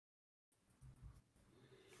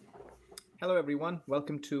Hello, everyone.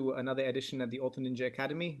 Welcome to another edition at the OrthoNinja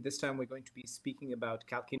Academy. This time we're going to be speaking about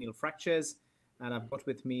calcaneal fractures. And I've got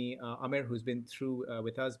with me Amer, who's been through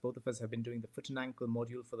with us. Both of us have been doing the foot and ankle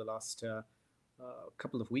module for the last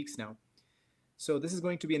couple of weeks now. So this is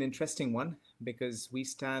going to be an interesting one because we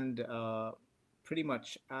stand pretty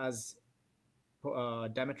much as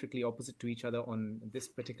diametrically opposite to each other on this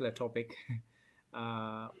particular topic.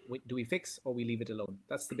 Do we fix or we leave it alone?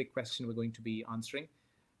 That's the big question we're going to be answering.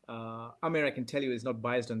 Amer, I can tell you, is not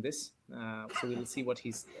biased on this, so we'll see what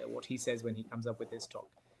he says when he comes up with his talk.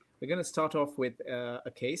 We're going to start off with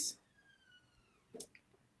a case.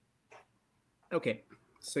 Okay,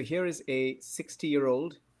 so here is a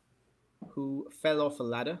 60-year-old who fell off a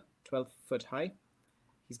ladder, 12 foot high.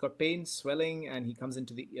 He's got pain, swelling, and he comes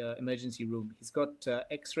into the emergency room. He's got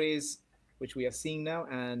X-rays, which we are seeing now,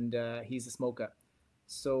 and he's a smoker.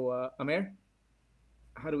 So, Amer,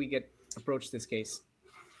 how do we approach this case?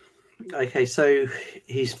 Okay, so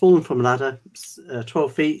he's fallen from a ladder,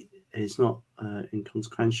 12 feet. It's not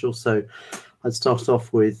inconsequential. So I'd start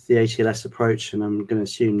off with the ATLS approach, and I'm going to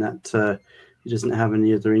assume that he doesn't have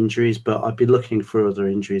any other injuries, but I'd be looking for other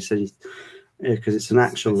injuries because it's an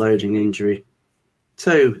actual loading injury.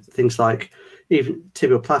 So things like even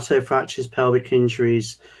tibial plateau fractures, pelvic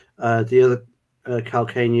injuries, the other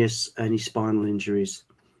calcaneus, any spinal injuries.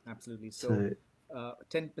 Absolutely. So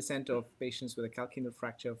 10% of patients with a calcaneal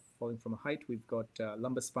fracture falling from a height, we've got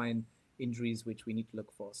lumbar spine injuries, which we need to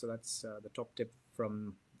look for. So that's the top tip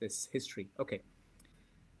from this history. Okay.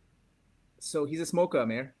 So he's a smoker,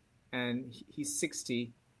 Amer, and he's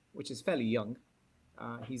 60, which is fairly young.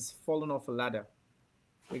 He's fallen off a ladder.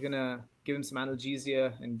 We're going to give him some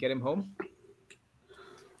analgesia and get him home.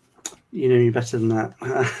 You know me better than that.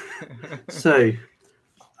 So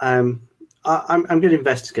I'm going to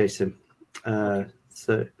investigate him. Okay.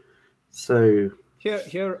 So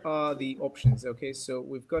here are the options. Okay, so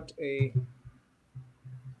we've got a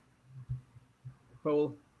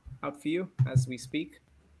poll out for you as we speak.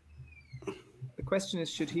 The question is,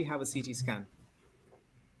 should he have a CT scan?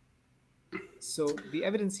 So the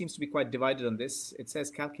evidence seems to be quite divided on this. It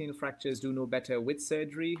says calcaneal fractures do no better with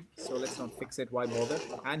surgery, so let's not fix it, why bother?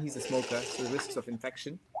 And he's a smoker, so risks of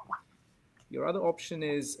infection. Your other option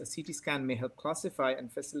is a CT scan may help classify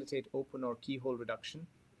and facilitate open or keyhole reduction.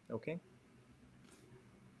 Okay.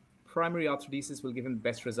 Primary arthrodesis will give him the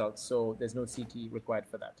best results, so there's no CT required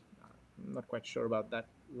for that. I'm not quite sure about that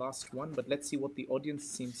last one, but let's see what the audience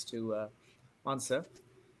seems to answer.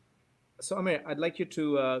 So, Amer, I'd like you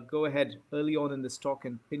to go ahead early on in this talk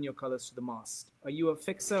and pin your colors to the mast. Are you a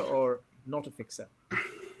fixer or not a fixer?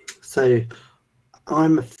 So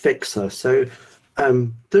I'm a fixer. So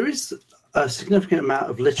there is a significant amount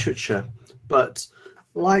of literature, but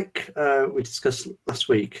like we discussed last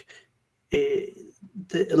week, the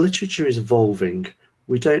literature is evolving.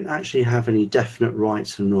 We don't actually have any definite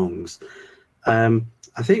rights and wrongs. I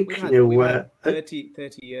think we've had 30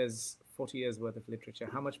 years, 40 years worth of literature.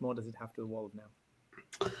 How much more does it have to evolve now?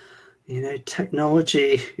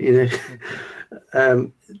 Technology,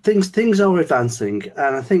 things are advancing,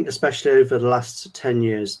 and I think especially over the last 10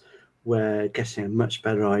 years, we're getting a much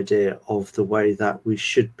better idea of the way that we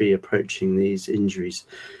should be approaching these injuries.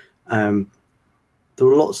 There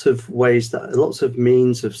are lots of ways lots of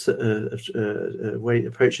means of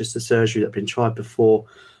approaches to surgery that have been tried before.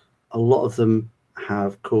 A lot of them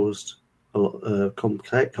have caused a lot of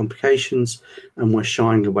complications, and we're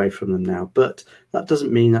shying away from them now. But that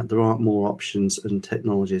doesn't mean that there aren't more options, and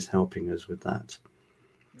technology is helping us with that.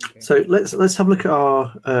 Okay. So let's have a look at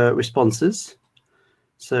our responses.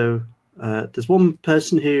 So there's one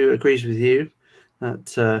person who agrees with you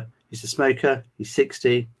that he's a smoker, he's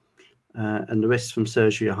 60, and the risks from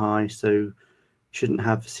surgery are high, so shouldn't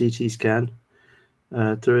have a CT scan.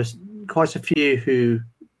 There are quite a few who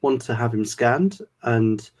want to have him scanned,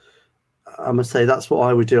 and I must say that's what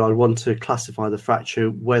I would do. I'd want to classify the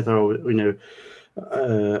fracture, whether I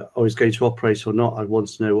was going to operate or not. I'd want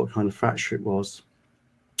to know what kind of fracture it was.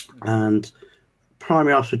 And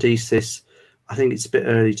primary arthrodesis, I think it's a bit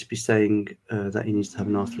early to be saying that he needs to have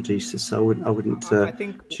an arthrodesis, so I wouldn't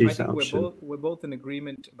choose that option. We're both in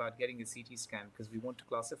agreement about getting a CT scan because we want to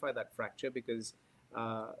classify that fracture, because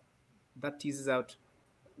that teases out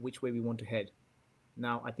which way we want to head.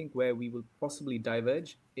 Now, I think where we will possibly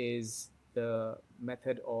diverge is the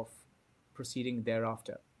method of proceeding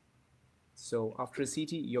thereafter. So after a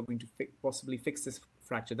CT, you're going to possibly fix this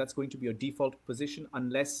fracture. That's going to be your default position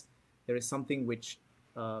unless there is something which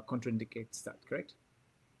contraindicates that, correct?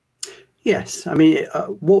 Yes. I mean,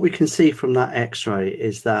 what we can see from that X-ray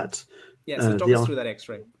is that... Yeah, so talk us through that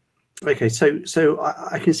X-ray. Okay, so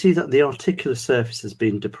I can see that the articular surface has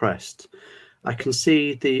been depressed. I can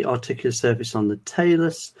see the articular surface on the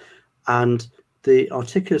talus, and the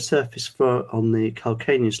articular surface on the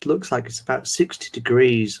calcaneus looks like it's about 60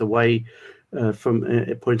 degrees away from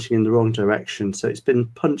pointing in the wrong direction. So it's been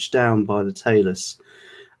punched down by the talus.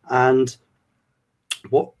 And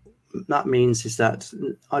what that means is that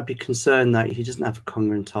I'd be concerned that he doesn't have a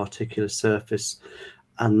congruent articular surface,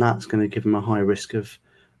 and that's going to give him a high risk of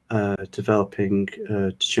developing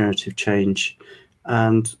degenerative change.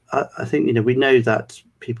 And I think, you know, we know that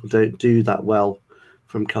people don't do that well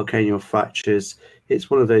from calcaneal fractures. It's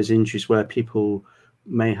one of those injuries where people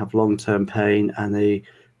may have long-term pain and they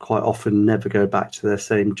quite often never go back to the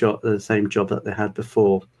same job that they had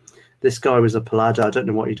before. This guy was a Palada. I don't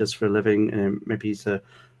know what he does for a living. Maybe he's a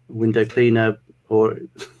window cleaner or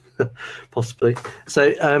possibly.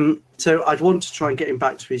 So I'd want to try and get him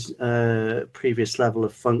back to his previous level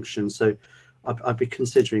of function. So I'd be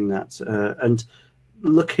considering that. And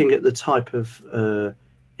looking at the type of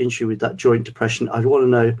injury with that joint depression, I'd want to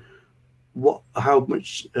know how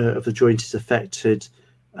much of the joint is affected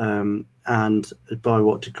and by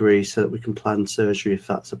what degree, so that we can plan surgery if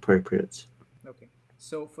that's appropriate. Okay.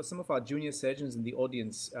 So for some of our junior surgeons in the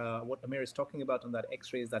audience, what Amer is talking about on that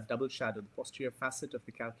X-ray is that double shadow. The posterior facet of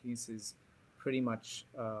the calcaneus is pretty much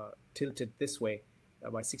tilted this way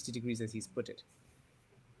by 60 degrees, as he's put it.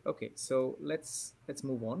 Okay, so let's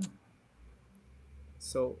move on.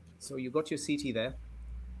 So you got your CT there,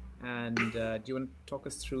 and do you want to talk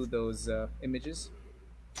us through those images?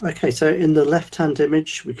 Okay, so in the left-hand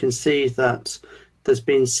image, we can see that there's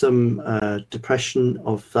been some depression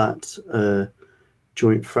of that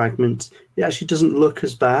joint fragment. It actually doesn't look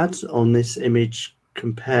as bad on this image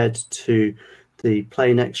compared to the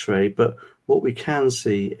plain X-ray, but what we can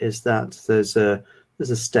see is that there's a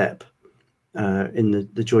step in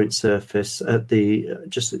the joint surface at the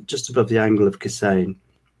just above the angle of Gissane.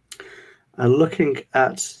 And looking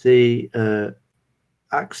at the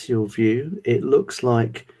axial view, it looks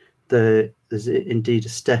like there's indeed a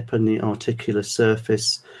step in the articular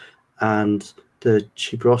surface, and the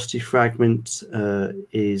tuberosity fragment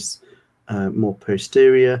is more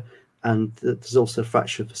posterior, and there's also a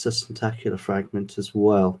fracture of the sustentacular fragment as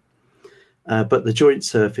well. But the joint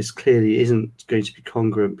surface clearly isn't going to be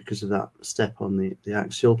congruent because of that step on the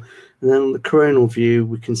axial. And then on the coronal view,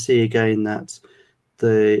 we can see again that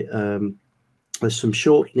there's some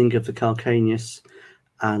shortening of the calcaneus,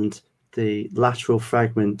 and the lateral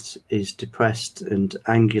fragment is depressed and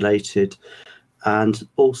angulated, and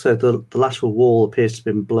also the lateral wall appears to have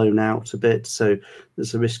been blown out a bit, so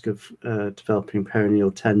there's a risk of developing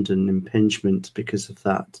peroneal tendon impingement because of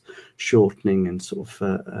that shortening and sort of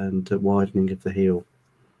and widening of the heel.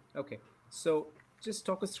 Okay, so just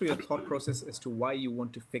talk us through your thought process as to why you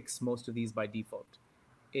want to fix most of these by default.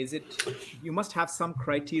 Is it, you must have some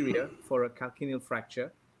criteria for a calcaneal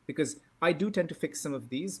fracture, because I do tend to fix some of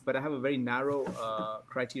these, but I have a very narrow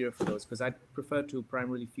criteria for those, because I prefer to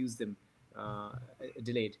primarily fuse them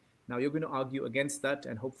delayed. Now you're going to argue against that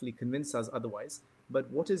and hopefully convince us otherwise. But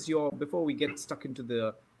what is your, before we get stuck into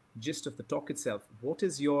the gist of the talk itself, what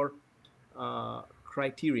is your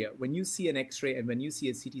criteria when you see an X-ray and when you see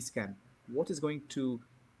a CT scan? What is going to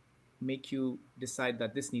make you decide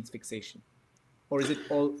that this needs fixation, or is it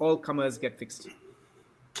all comers get fixed?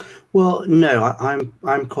 Well, no,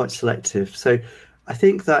 I'm quite selective. So I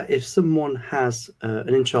think that if someone has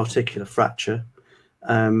an intra-articular fracture,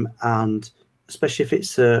 and especially if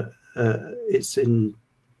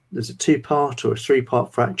there's a two-part or a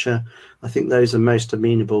three-part fracture, I think those are most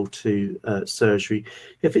amenable to surgery.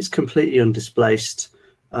 If it's completely undisplaced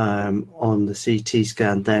on the CT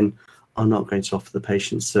scan, then I'm not going to offer the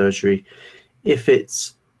patient surgery. If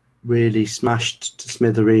it's really smashed to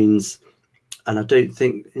smithereens, and I don't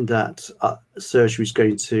think that surgery is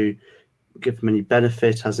going to give them any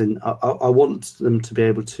benefit, as in I want them to be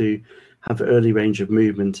able to have early range of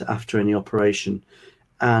movement after any operation.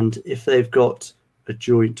 And if they've got a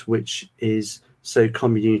joint which is so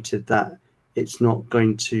comminuted that it's not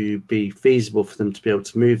going to be feasible for them to be able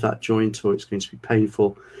to move that joint, or it's going to be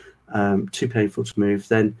painful, too painful to move,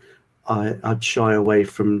 then I'd shy away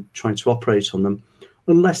from trying to operate on them,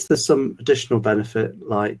 unless there's some additional benefit,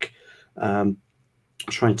 like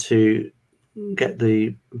trying to get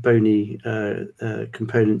the bony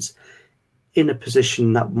components in a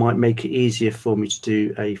position that might make it easier for me to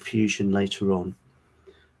do a fusion later on.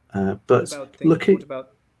 But looking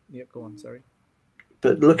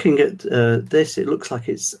at this, it looks like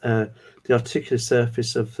it's the articular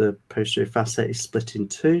surface of the posterior facet is split in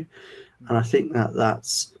two, and I think that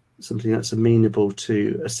that's something that's amenable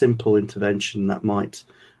to a simple intervention that might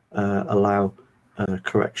allow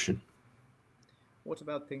correction. What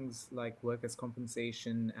about things like workers'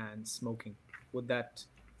 compensation and smoking? Would that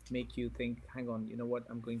make you think, hang on, you know what,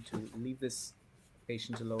 I'm going to leave this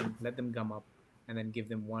patient alone, let them gum up, and then give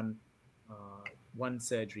them one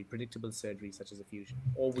surgery, predictable surgery such as a fusion?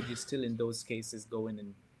 Or would you still, in those cases, go in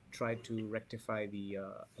and try to rectify the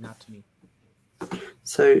anatomy?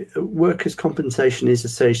 So workers' compensation is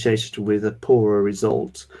associated with a poorer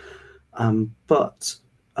result, but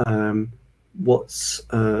what's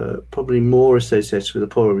probably more associated with a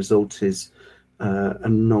poorer result is a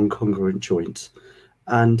non-congruent joint.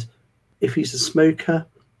 And if he's a smoker,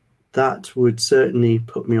 that would certainly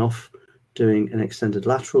put me off doing an extended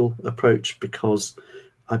lateral approach, because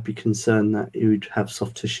I'd be concerned that he would have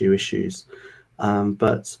soft tissue issues.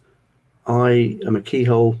 But I am a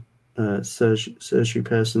keyhole surgery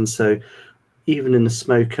person, so even in a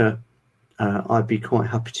smoker, I'd be quite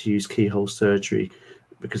happy to use keyhole surgery,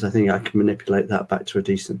 because I think I can manipulate that back to a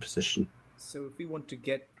decent position. So if we want to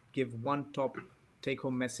give one top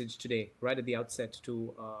take-home message today, right at the outset,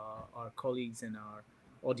 to our colleagues and our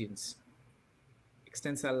audience,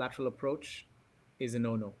 extensile lateral approach is a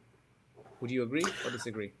no-no. Would you agree or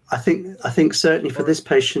disagree? I think certainly for this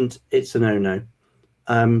patient, it's a no-no.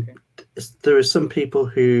 Okay. There are some people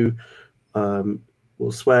who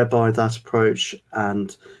will swear by that approach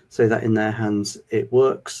and say that in their hands it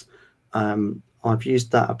works. I've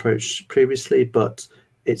used that approach previously, but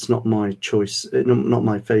it's not my choice, not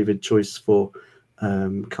my favoured choice for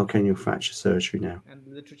calcaneal fracture surgery now. And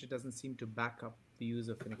the literature doesn't seem to back up the use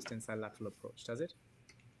of an extensile lateral approach, does it?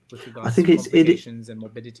 With regards I think to it's complications and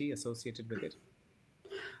morbidity associated with it.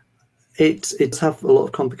 It's have a lot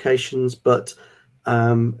of complications, but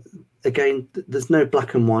again, there's no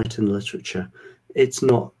black and white in the literature. It's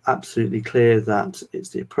not absolutely clear that it's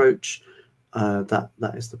the approach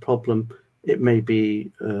that is the problem. It may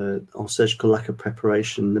be our surgical lack of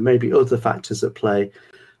preparation. There may be other factors at play,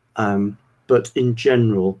 but in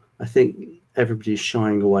general, I think everybody's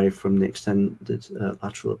shying away from the extended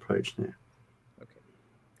lateral approach now. Okay,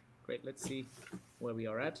 great. Let's see where we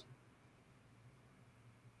are at.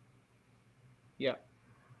 Yeah.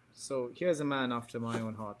 So here's a man after my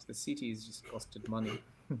own heart. The CT has just costed money.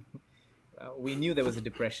 We knew there was a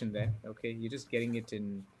depression there. Okay, you're just getting it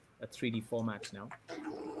in a 3D format now.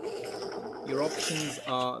 Your options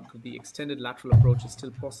are the extended lateral approach is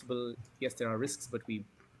still possible. Yes, there are risks, but we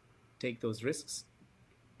take those risks.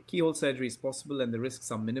 Keyhole surgery is possible and the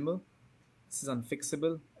risks are minimal. This is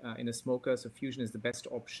unfixable in a smoker, so fusion is the best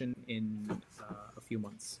option in a few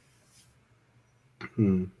months.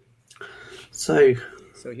 So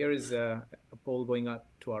here is a poll going out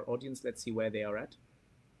to our audience. Let's see where they are at.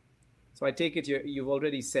 So I take it you've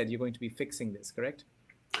already said you're going to be fixing this, correct?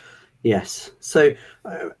 Yes. So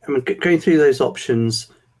I'm going through those options.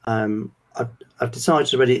 I've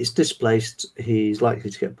decided already it's displaced. He's likely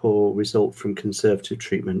to get poor result from conservative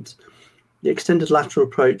treatment. The extended lateral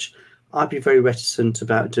approach, I'd be very reticent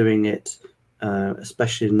about doing it,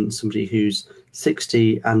 especially in somebody who's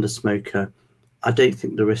 60 and a smoker. I don't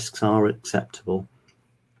think the risks are acceptable.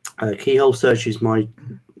 Keyhole surgery is my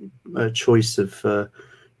choice of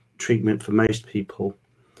treatment for most people,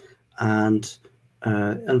 and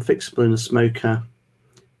unfixable in a smoker.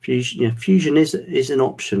 Fusion is an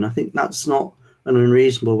option. I think that's not an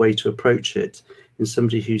unreasonable way to approach it in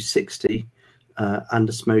somebody who's 60 and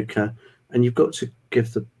a smoker, and you've got to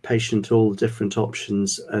give the patient all the different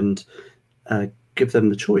options and give them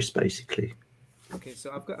the choice, basically. Okay,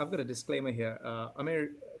 so I've got a disclaimer here. Amer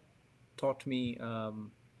taught me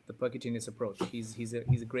the percutaneous approach. He's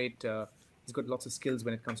a great. He's got lots of skills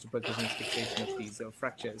when it comes to percutaneous fixation of these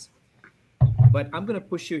fractures. But I'm going to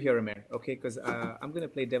push you here, Amer, okay? Because I'm going to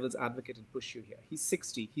play devil's advocate and push you here. He's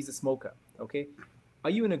 60. He's a smoker, okay? Are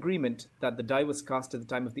you in agreement that the die was cast at the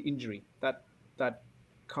time of the injury, that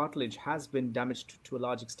cartilage has been damaged to a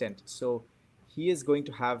large extent? So he is going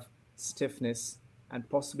to have stiffness and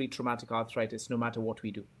possibly traumatic arthritis no matter what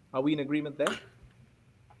we do. Are we in agreement there?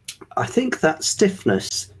 I think that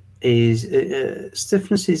stiffness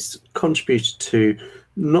is contributed to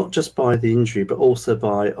not just by the injury, but also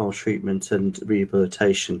by our treatment and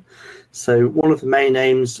rehabilitation. So one of the main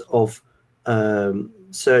aims of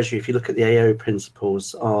surgery, if you look at the AO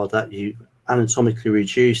principles, are that you anatomically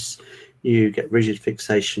reduce, you get rigid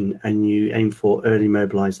fixation, and you aim for early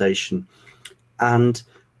mobilization. And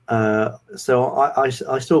so I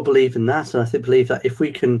still believe in that, and I believe that if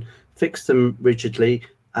we can fix them rigidly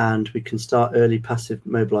and we can start early passive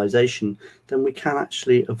mobilization, then we can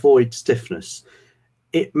actually avoid stiffness.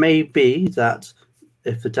 It may be that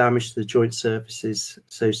if the damage to the joint surface is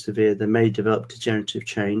so severe, they may develop degenerative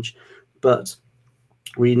change, but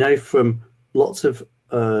we know from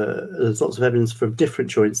there's lots of evidence from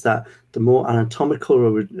different joints that the more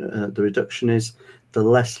anatomical the reduction is, the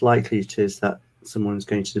less likely it is that someone is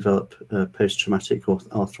going to develop post-traumatic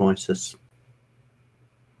arthritis.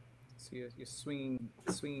 So you're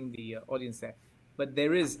swinging the audience there. But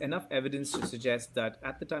there is enough evidence to suggest that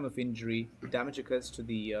at the time of injury, damage occurs to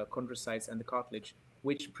the chondrocytes and the cartilage,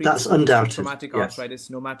 which predisposes to traumatic arthritis,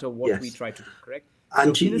 no matter what we try to do, correct?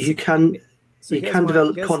 And so you can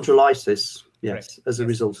develop chondrolysis, as a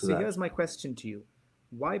result of that. So here's my question to you.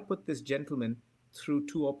 Why put this gentleman through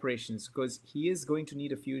 2 operations? Because he is going to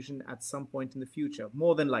need a fusion at some point in the future,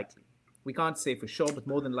 more than likely. We can't say for sure, but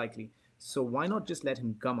more than likely. So why not just let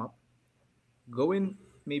him gum up, go in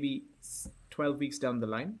maybe 12 weeks down the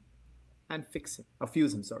line and fix him, or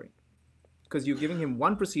fuse him, sorry. Because you're giving him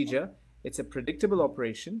one procedure, it's a predictable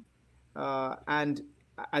operation, and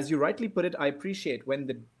as you rightly put it, I appreciate when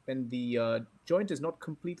the joint is not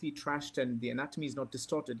completely trashed and the anatomy is not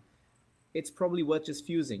distorted, it's probably worth just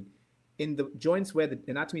fusing. In the joints where the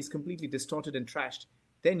anatomy is completely distorted and trashed,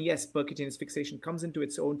 then yes, percutaneous fixation comes into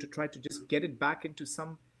its own to try to just get it back into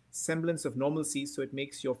some semblance of normalcy, so it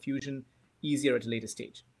makes your fusion easier at a later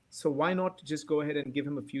stage. So why not just go ahead and give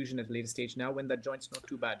him a fusion at a later stage now when that joint's not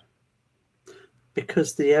too bad?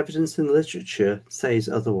 Because the evidence in the literature says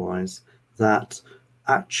otherwise, that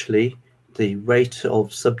actually the rate of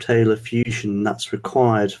subtalar fusion that's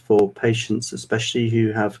required for patients, especially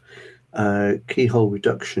who have keyhole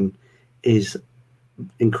reduction, is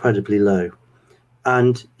incredibly low.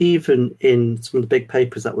 And even in some of the big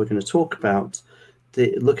papers that we're going to talk about,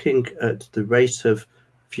 looking at the rate of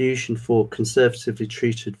fusion for conservatively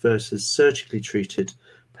treated versus surgically treated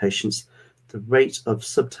patients, the rate of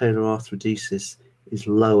subtalar arthrodesis is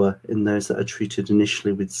lower in those that are treated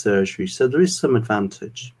initially with surgery. So there is some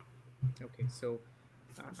advantage. Okay, so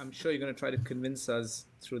I'm sure you're going to try to convince us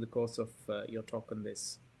through the course of your talk on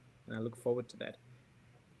this, and I look forward to that.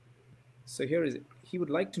 So here is it. He would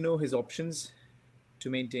like to know his options to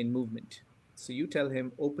maintain movement. So you tell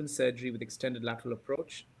him open surgery with extended lateral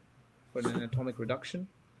approach for an anatomic reduction,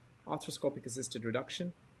 arthroscopic assisted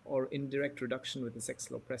reduction, or indirect reduction with the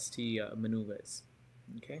Sexlopresti maneuvers.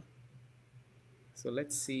 Okay. So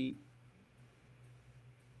let's see.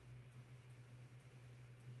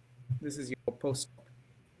 This is your post-op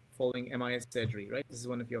following MIS surgery, right? This is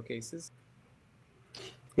one of your cases.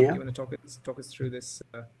 Yeah. You want to talk us through this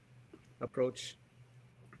approach?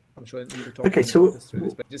 I'm sure you will talk. Okay, so through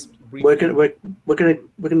this, but just we're going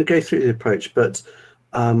to go through the approach, but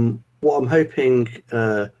what I'm hoping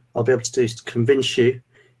I'll be able to do is to convince you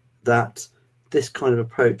that this kind of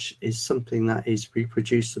approach is something that is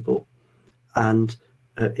reproducible and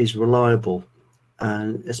is reliable.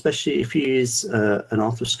 And especially if you use an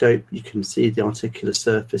arthroscope, you can see the articular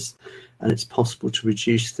surface, and it's possible to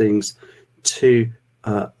reduce things to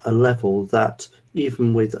a level that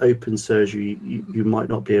even with open surgery you might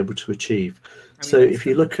not be able to achieve. So if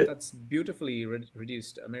you look at, that's beautifully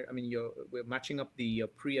reduced. I mean, we're matching up the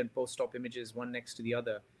pre and post-op images one next to the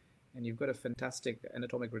other, and you've got a fantastic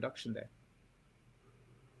anatomic reduction there.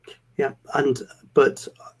 Yeah, but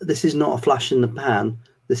this is not a flash in the pan.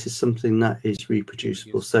 This is something that is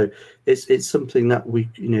reproducible. So it's something that we,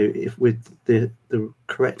 if with the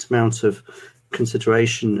correct amount of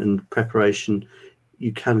consideration and preparation,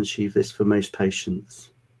 you can achieve this for most patients.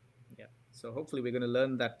 Yeah. So hopefully we're going to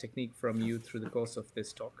learn that technique from you through the course of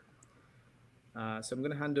this talk. So I'm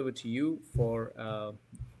going to hand over to you for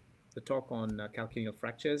the talk on calcaneal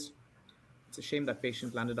fractures. It's a shame that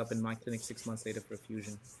patient landed up in my clinic 6 months later for a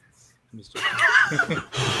fusion. I'm just joking.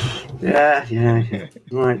 Yeah.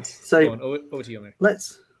 Right. So over to you, Amer.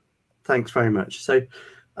 Thanks very much. So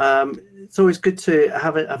it's always good to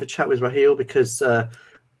have a chat with Raheel, because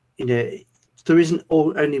there isn't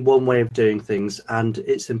only one way of doing things, and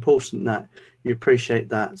it's important that you appreciate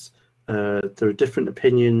that there are different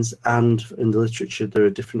opinions, and in the literature there are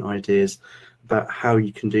different ideas about how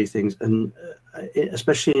you can do things, and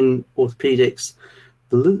especially in orthopedics,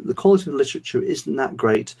 the quality of the literature isn't that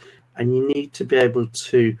great, and you need to be able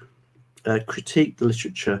to critique the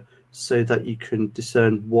literature so that you can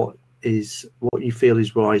discern what you feel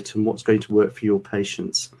is right and what's going to work for your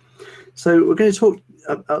patients. So we're going to talk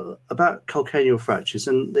about calcaneal fractures,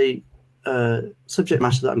 and the subject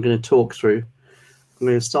matter that I'm going to talk through. I'm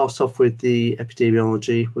going to start off with the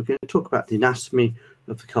epidemiology. We're going to talk about the anatomy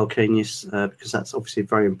of the calcaneus, because that's obviously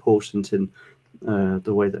very important in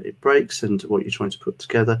the way that it breaks and what you're trying to put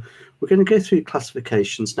together. We're going to go through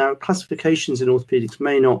classifications. Now, classifications in orthopedics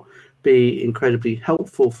may not be incredibly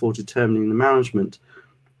helpful for determining the management,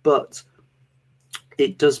 but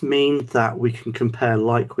it does mean that we can compare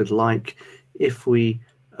like with like if we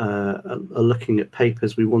are looking at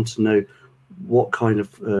papers, we want to know what kind of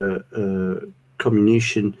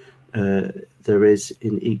comminution there is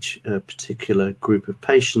in each particular group of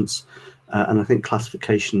patients, and I think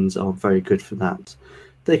classifications are very good for that.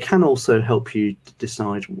 They can also help you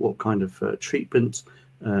decide what kind of treatment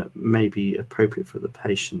may be appropriate for the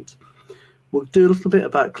patient. We'll do a little bit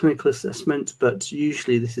about clinical assessment, but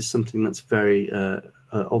usually this is something that's very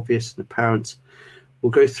obvious and apparent.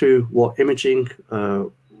 We'll go through what imaging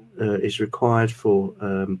is required for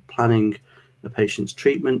planning the patient's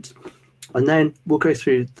treatment, and then we'll go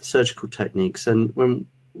through the surgical techniques. And when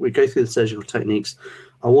we go through the surgical techniques,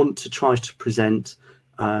 I want to try to present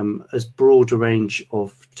as broad a range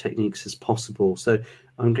of techniques as possible. So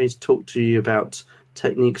I'm going to talk to you about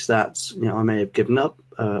techniques that I may have given up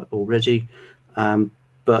already,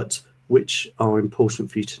 but which are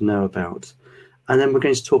important for you to know about. And then we're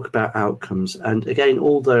going to talk about outcomes. And again,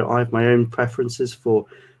 although I have my own preferences for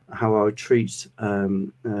how I would treat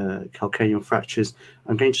calcaneal fractures,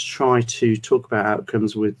 I'm going to try to talk about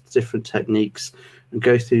outcomes with different techniques and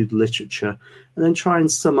go through the literature, and then try and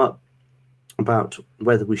sum up about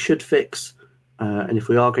whether we should fix, and if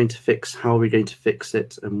we are going to fix, how are we going to fix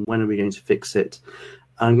it, and when are we going to fix it.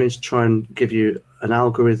 I'm going to try and give you an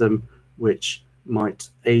algorithm which might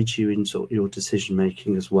aid you in your decision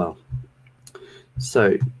making as well.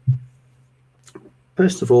 So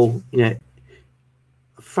first of all,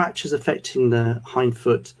 fractures affecting the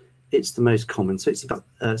hindfoot, it's the most common. So it's about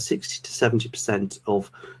 60 to 70%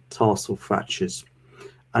 of tarsal fractures,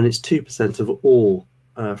 and it's 2% of all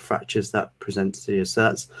fractures that present here. So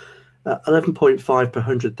that's 11.5 per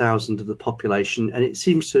 100,000 of the population, and it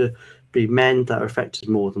seems to be men that are affected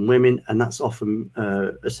more than women, and that's often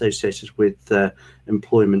associated with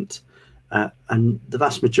employment, and the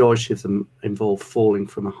vast majority of them involve falling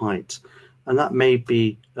from a height, and that may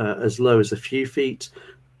be as low as a few feet,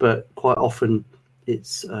 but quite often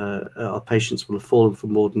it's our patients will have fallen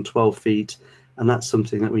from more than 12 feet, and that's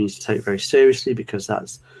something that we need to take very seriously, because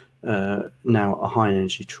that's now a high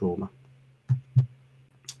energy trauma.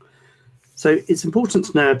 So it's important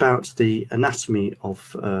to know about the anatomy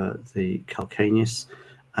of the calcaneus,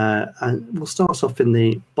 and we'll start off in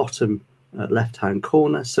the bottom left-hand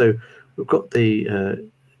corner. So we've got the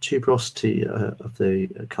tuberosity of the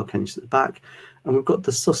calcaneus at the back, and we've got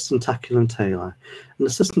the sustentaculum talar. And the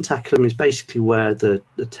sustentaculum is basically where the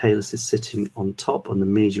talus is sitting on top, on the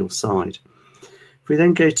medial side. If we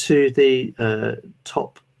then go to the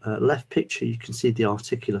top left picture, you can see the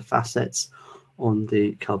articular facets on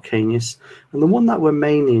the calcaneus, and the one that we're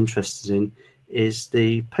mainly interested in is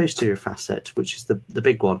the posterior facet, which is the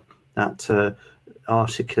big one that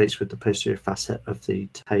articulates with the posterior facet of the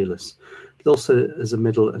talus. But also there's a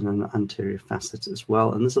middle and an anterior facet as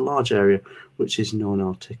well, and there's a large area which is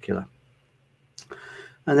non-articular.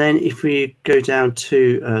 And then if we go down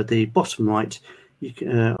to the bottom right, you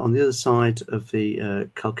can, on the other side of the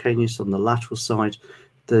calcaneus, on the lateral side,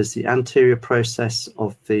 there's the anterior process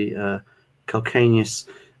of the calcaneus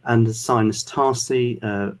and the sinus tarsi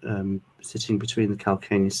sitting between the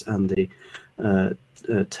calcaneus and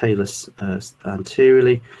the talus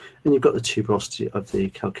anteriorly, and you've got the tuberosity of the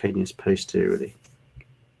calcaneus posteriorly.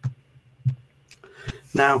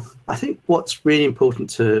 Now, I think what's really important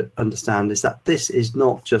to understand is that this is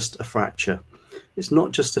not just a fracture. It's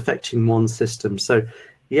not just affecting one system. So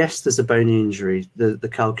yes, there's a bony injury, the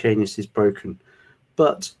calcaneus is broken,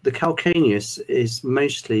 but the calcaneus is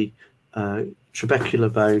mostly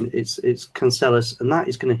trabecular bone, it's cancellous, and that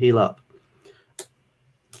is going to heal up.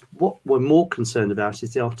 What we're more concerned about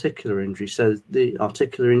is the articular injury, so the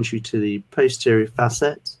articular injury to the posterior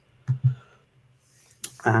facet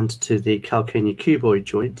and to the calcaneal cuboid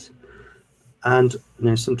joint, and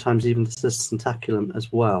sometimes even the sustentaculum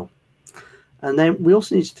as well. And then we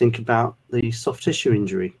also need to think about the soft tissue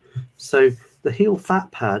injury. So the heel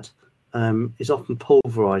fat pad is often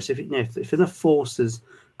pulverized. If enough force has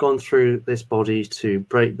gone through this body to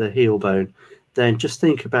break the heel bone, then just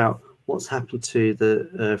think about what's happened to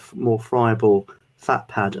the more friable fat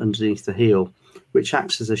pad underneath the heel, which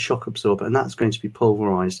acts as a shock absorber, and that's going to be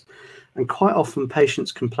pulverized. And quite often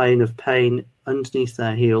patients complain of pain underneath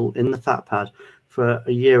their heel in the fat pad for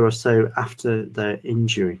a year or so after their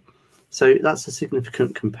injury. So that's a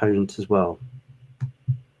significant component as well.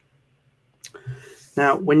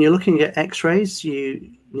 Now, when you're looking at x-rays,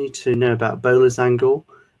 you need to know about Bowler's angle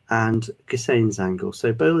and Gissane's angle.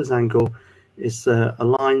 So Bowler's angle is a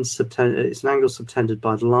line it's an angle subtended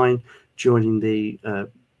by the line joining the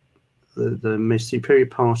most superior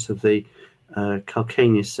part of the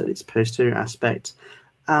calcaneus at its posterior aspect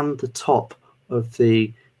and the top of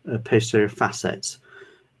the posterior facet.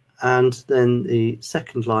 And then the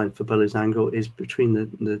second line for Buller's angle is between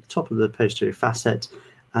the top of the posterior facet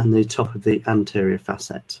and the top of the anterior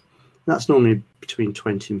facet. That's normally between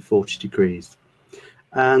 20 and 40 degrees.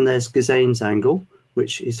 And there's Gazane's angle,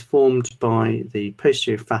 which is formed by the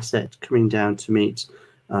posterior facet coming down to meet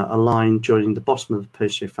a line joining the bottom of the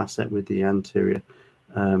posterior facet with the anterior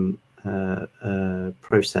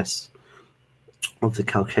process of the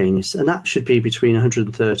calcaneus, and that should be between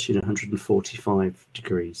 130 and 145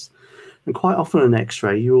 degrees. And quite often on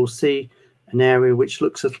X-ray you will see an area which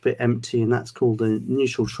looks a little bit empty, and that's called a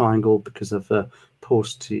neutral triangle because of the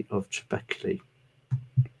paucity of trabeculae.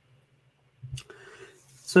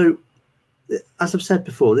 So, as I've said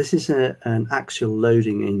before, this is an axial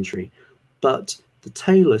loading injury, but the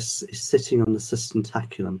talus is sitting on the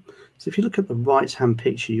sustentaculum. So if you look at the right-hand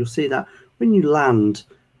picture, you'll see that when you land,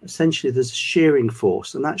 essentially there's a shearing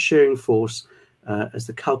force, and that shearing force, as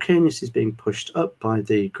the calcaneus is being pushed up by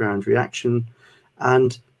the ground reaction,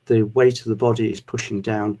 and the weight of the body is pushing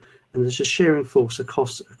down, and there's a shearing force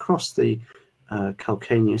across the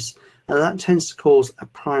calcaneus, and that tends to cause a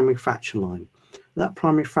primary fracture line. That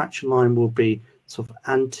primary fracture line will be sort of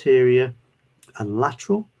anterior and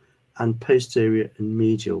lateral, and posterior and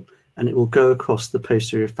medial, and it will go across the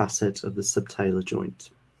posterior facet of the subtalar joint.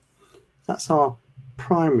 That's our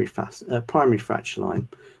primary fracture line.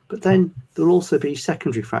 But then there will also be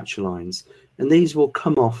secondary fracture lines, and these will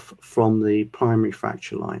come off from the primary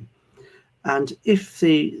fracture line. And if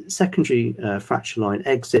the secondary fracture line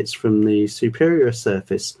exits from the superior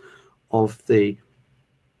surface of the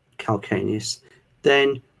calcaneus,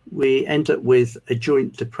 then we end up with a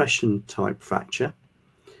joint depression type fracture.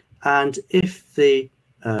 And if the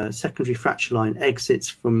secondary fracture line exits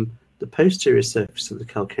from the posterior surface of the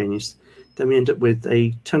calcaneus, then we end up with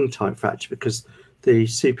a tongue type fracture because the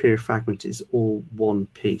superior fragment is all one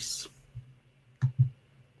piece.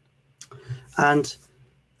 And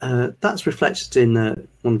that's reflected in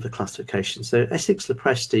one of the classifications. So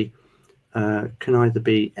Essex-Lopresti can either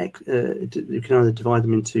be, you can either divide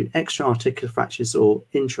them into extra-articular fractures or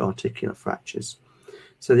intra-articular fractures.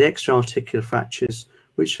 So the extra-articular fractures,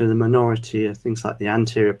 which are the minority, are things like the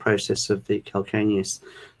anterior process of the calcaneus,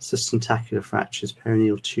 sustentacular fractures,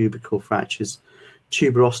 perineal tubercle fractures,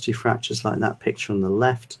 tuberosity fractures like that picture on the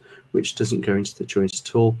left, which doesn't go into the joint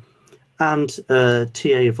at all, and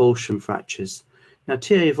TA avulsion fractures. Now,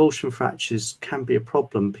 TA avulsion fractures can be a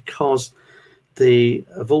problem because the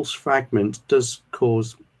avulsed fragment does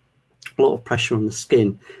cause a lot of pressure on the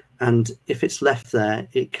skin, and if it's left there,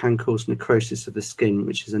 it can cause necrosis of the skin,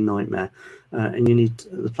 which is a nightmare, and you need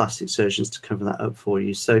the plastic surgeons to cover that up for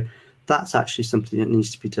you. So that's actually something that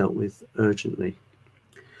needs to be dealt with urgently.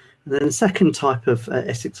 And then the second type of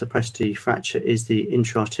Essex-Lopresti fracture is the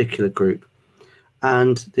intra-articular group,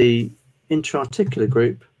 and the intra-articular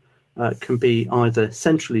group can be either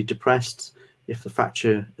centrally depressed if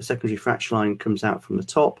the secondary fracture line comes out from the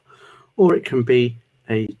top, or it can be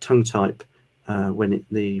a tongue type when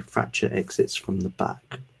the fracture exits from the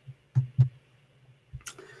back.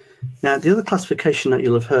 Now, the other classification that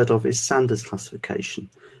you'll have heard of is Sanders classification,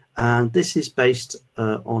 and this is based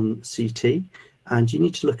on CT, and you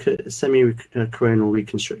need to look at semi-coronal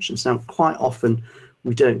reconstructions. Now, quite often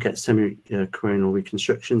we don't get semi-coronal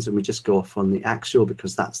reconstructions, and we just go off on the axial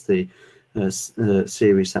because that's the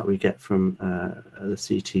series that we get from the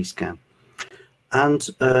CT scan. And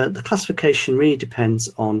the classification really depends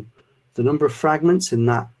on the number of fragments in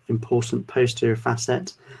that important posterior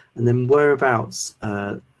facet, and then whereabouts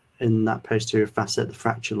in that posterior facet the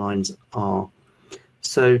fracture lines are.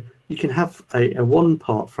 So you can have a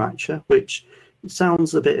one-part fracture, which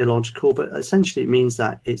sounds a bit illogical, but essentially it means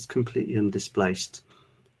that it's completely undisplaced.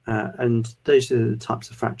 And those are the types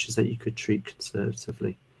of fractures that you could treat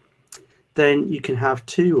conservatively. Then you can have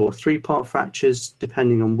 2 or 3-part fractures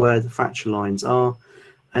depending on where the fracture lines are.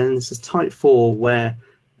 And this is type 4, where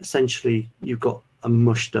essentially you've got a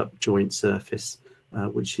mushed up joint surface,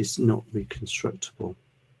 which is not reconstructable.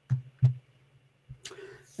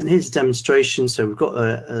 And here's a demonstration. So we've got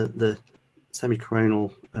the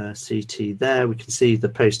semi-coronal CT there. We can see the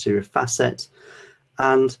posterior facet.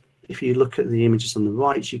 And if you look at the images on the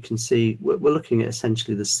right, you can see we're looking at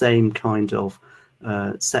essentially the same kind of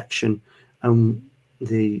section.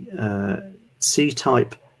 The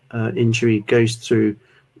C-type injury goes through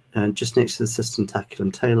just next to the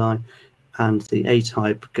sustentaculum tali, and the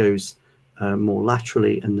A-type goes more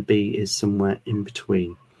laterally, and the B is somewhere in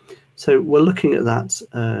between. So we're looking at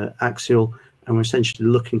that axial, and we're essentially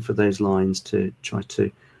looking for those lines to try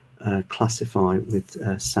to classify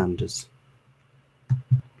with Sanders.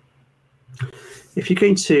 If you're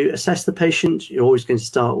going to assess the patient, you're always going to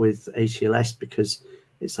start with ATLS because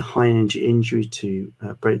it's a high energy injury to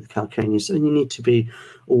break the calcaneus, and you need to be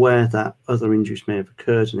aware that other injuries may have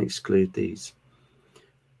occurred and exclude these.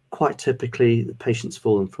 Quite typically, the patient's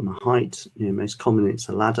fallen from a height. Most commonly it's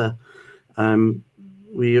a ladder.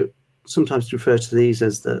 We sometimes refer to these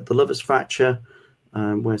as the lover's fracture,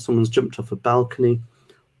 where someone's jumped off a balcony,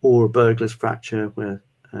 or a burglar's fracture, where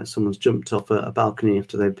someone's jumped off a balcony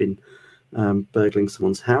after they've been burgling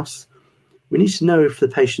someone's house. We need to know if the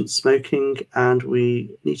patient's smoking, and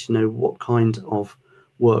we need to know what kind of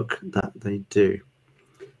work that they do.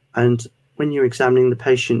 And when you're examining the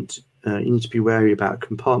patient, you need to be wary about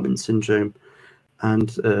compartment syndrome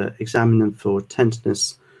and examine them for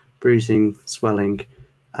tenderness, bruising, swelling,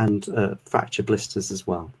 and fracture blisters as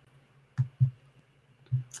well.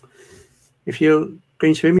 If you're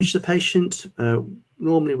going to image the patient,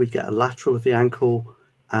 normally we get a lateral of the ankle,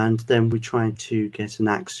 and then we try to get an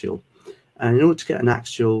axial. And in order to get an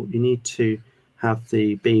axial, you need to have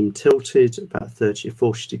the beam tilted about 30 or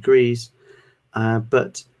 40 degrees. And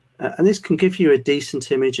this can give you a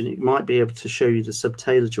decent image, and it might be able to show you the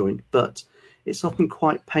subtalar joint, but it's often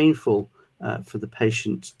quite painful for the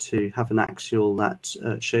patient to have an axial that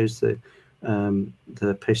shows the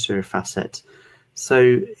posterior facet.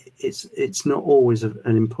 So it's not always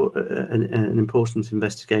an important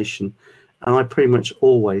investigation, and I pretty much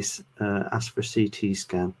always ask for a CT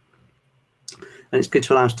scan. And it's good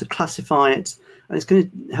to allow us to classify it, and it's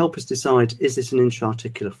going to help us decide, is this an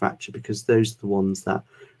intra-articular fracture, because those are the ones that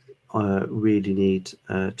really need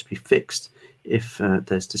to be fixed if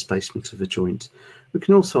there's displacement of the joint. We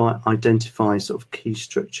can also identify sort of key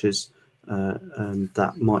structures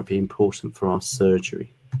that might be important for our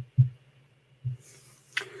surgery.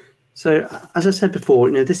 So, as I said before,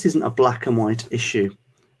 this isn't a black and white issue,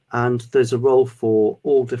 and there's a role for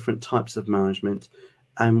all different types of management,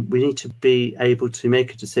 and we need to be able to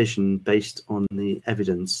make a decision based on the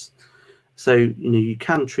evidence. So, you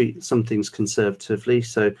can treat some things conservatively.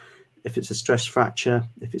 So, if it's a stress fracture,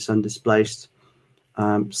 if it's undisplaced,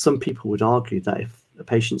 some people would argue that if a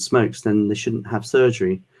patient smokes, then they shouldn't have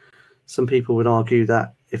surgery. Some people would argue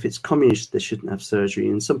that if it's comminuted, they shouldn't have surgery,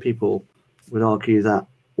 and some people would argue that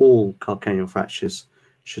all calcaneal fractures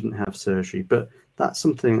shouldn't have surgery, but that's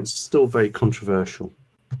something that's still very controversial.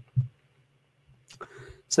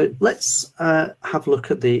 So let's have a look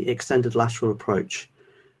at the extended lateral approach.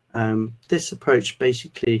 This approach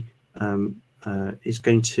basically is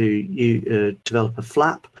going to develop a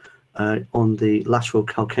flap on the lateral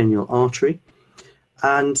calcaneal artery,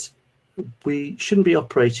 and we shouldn't be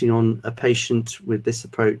operating on a patient with this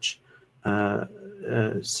approach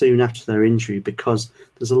soon after their injury, because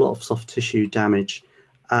there's a lot of soft tissue damage,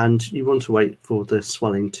 and you want to wait for the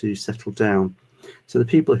swelling to settle down. So the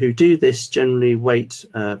people who do this generally wait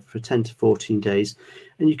for 10 to 14 days.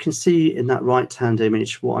 And you can see in that right hand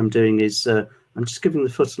image, what I'm doing is I'm just giving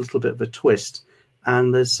the foot a little bit of a twist,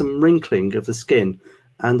 and there's some wrinkling of the skin.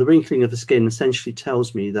 And the wrinkling of the skin essentially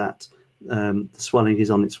tells me that the swelling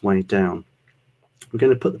is on its way down. I'm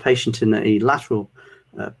going to put the patient in a lateral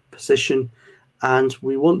position, and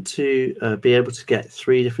we want to be able to get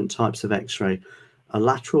three different types of X-ray: a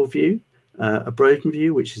lateral view, a Broden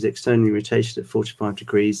view, which is externally rotated at 45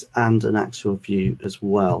 degrees, and an axial view as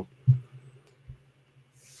well.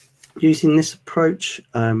 Using this approach,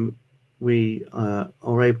 we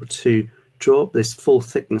are able to draw up this full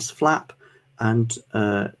thickness flap, and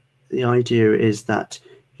the idea is that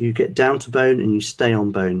you get down to bone and you stay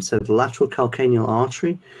on bone. So the lateral calcaneal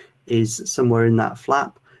artery is somewhere in that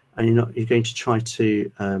flap, and you're going to try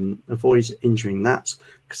to avoid injuring that,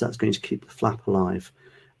 because that's going to keep the flap alive.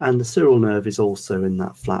 And the sural nerve is also in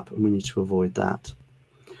that flap, and we need to avoid that.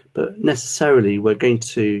 But necessarily, we're going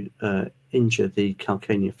to injure the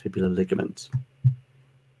calcaneofibular ligament.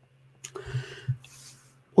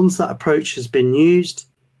 Once that approach has been used,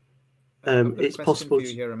 it's possible for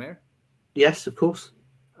you here, Amer. Yes, of course.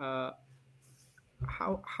 How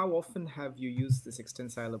often have you used this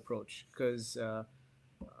extensile approach? Because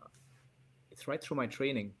it's right through my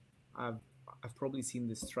training. I've probably seen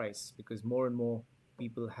this thrice, because more and more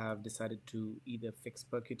people have decided to either fix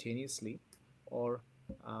percutaneously or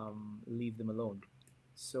leave them alone.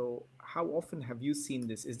 So how often have you seen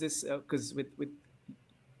this? Is this because with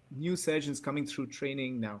new surgeons coming through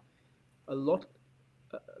training now, a lot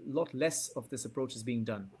less of this approach is being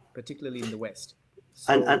done, particularly in the West.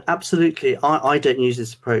 So, and absolutely, I don't use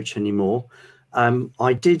this approach anymore.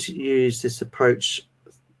 I did use this approach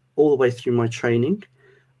all the way through my training,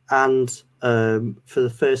 and for the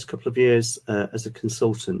first couple of years as a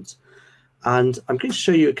consultant. And I'm going to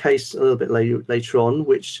show you a case a little bit later on,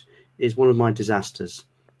 which is one of my disasters.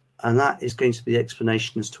 And that is going to be the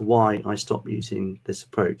explanation as to why I stopped using this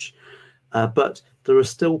approach. But there are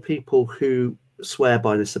still people who swear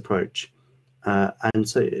by this approach. And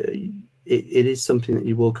so it is something that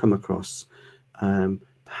you will come across.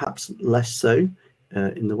 Perhaps less so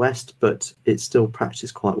in the West, but it's still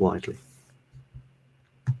practiced quite widely.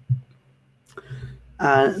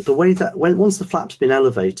 The way that once the flap's been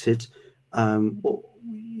elevated, what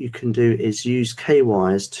you can do is use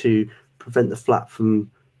K-wires to prevent the flap from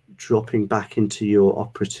dropping back into your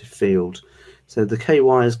operative field. So the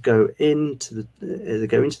K-wires go into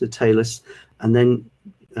the talus, and then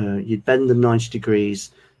you'd bend them 90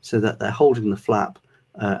 degrees so that they're holding the flap,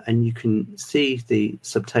 and you can see the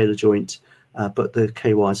subtalar joint, but the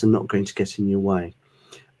K-wires are not going to get in your way.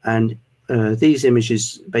 And these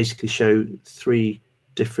images basically show three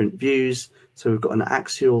different views. So we've got an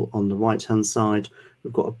axial on the right-hand side.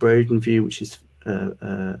 We've got a Broden view, which is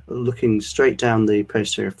looking straight down the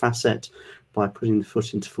posterior facet by putting the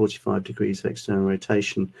foot into 45 degrees of external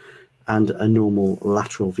rotation, and a normal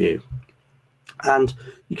lateral view. And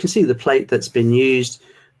you can see the plate that's been used,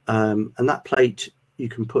 and that plate you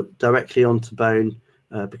can put directly onto bone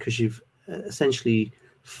because you've essentially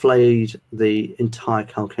flayed the entire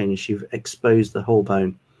calcaneus. You've exposed the whole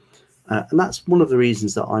bone. And that's one of the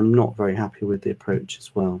reasons that I'm not very happy with the approach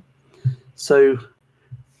as well. So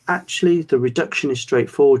actually the reduction is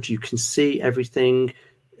straightforward. You can see everything.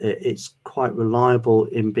 It's quite reliable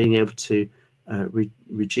in being able to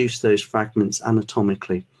reduce those fragments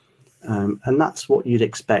anatomically. And that's what you'd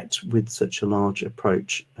expect with such a large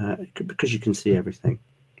approach because you can see everything.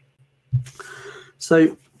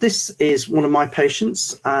 So this is one of my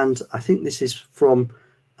patients, and I think this is from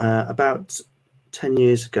about 10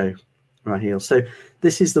 years ago, Raheel. So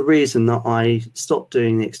this is the reason that I stopped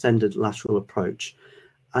doing the extended lateral approach.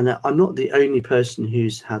 And I'm not the only person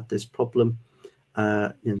who's had this problem.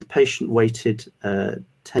 The patient waited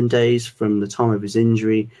 10 days from the time of his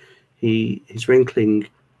injury. His wrinkling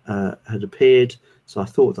had appeared, so I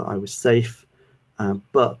thought that I was safe.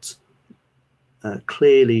 But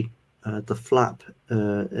clearly the flap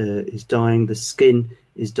is dying, the skin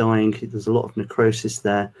is dying, there's a lot of necrosis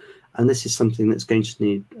there, and this is something that's going to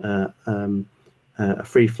need a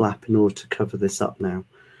free flap in order to cover this up now.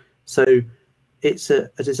 So it's a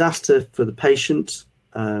disaster for the patient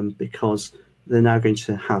because they're now going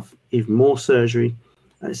to have even more surgery.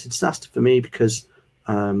 And it's a disaster for me because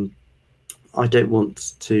I don't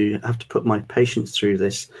want to have to put my patients through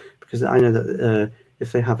this, because I know that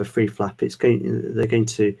if they have a free flap, they're going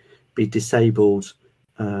to be disabled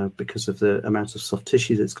because of the amount of soft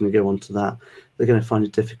tissue that's going to go onto that. They're going to find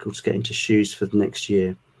it difficult to get into shoes for the next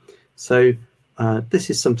year. So this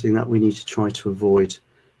is something that we need to try to avoid.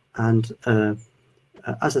 And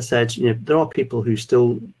as I said, there are people who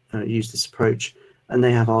still use this approach, and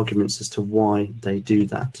they have arguments as to why they do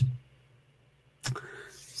that.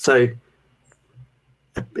 So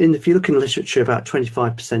if you look in the literature, about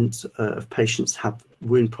 25% of patients have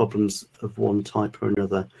wound problems of one type or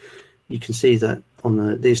another. You can see that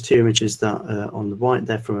on these two images that on the right,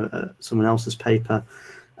 they're from someone else's paper,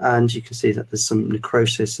 and you can see that there's some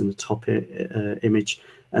necrosis in the top image,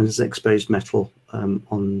 and there's exposed metal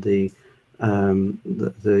on the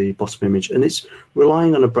bottom image, and it's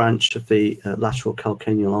relying on a branch of the lateral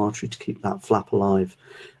calcaneal artery to keep that flap alive.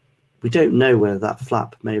 We don't know whether that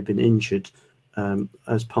flap may have been injured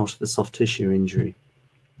as part of the soft tissue injury.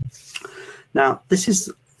 Now, this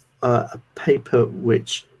is a paper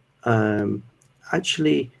which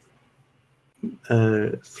actually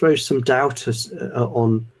throws some doubt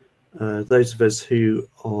on those of us who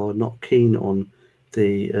are not keen on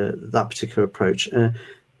that particular approach.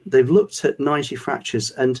 They've looked at 90 fractures,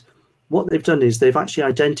 and what they've done is they've actually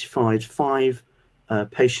identified 5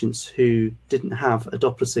 patients who didn't have a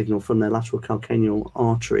Doppler signal from their lateral calcaneal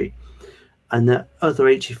artery, and the other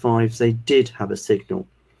 85 they did have a signal.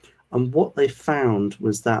 And what they found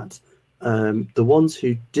was that the ones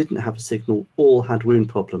who didn't have a signal all had wound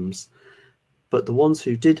problems, but the ones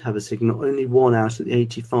who did have a signal, only 1 out of the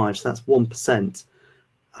 85, so that's 1%,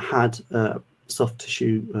 had soft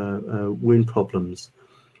tissue wound problems.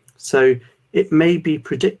 So it may be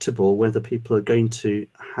predictable whether people are going to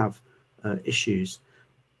have issues,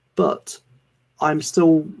 but I'm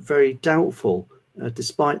still very doubtful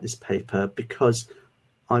despite this paper, because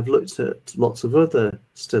I've looked at lots of other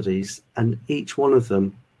studies, and each one of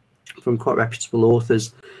them from quite reputable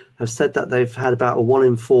authors have said that they've had about a 1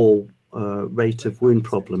 in 4 rate of wound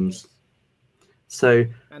problems. So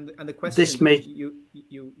and the question, this may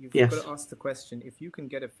you've yes. got to ask the question, if you can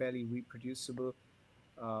get a fairly reproducible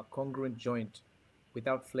congruent joint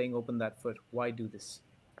without flaying open that foot, why do this?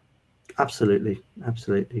 Absolutely,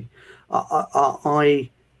 absolutely.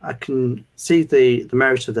 I can see the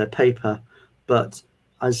merit of their paper, but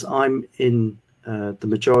as I'm in the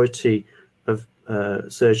majority of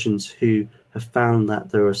surgeons who have found that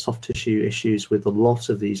there are soft tissue issues with a lot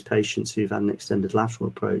of these patients who've had an extended lateral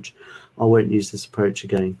approach, I won't use this approach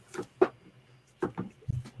again.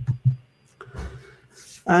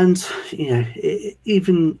 And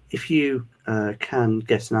even if you can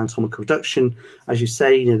get an anatomical reduction, as you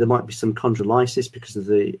say, there might be some chondrolysis because of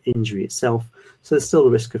the injury itself. So there's still the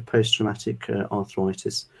risk of post-traumatic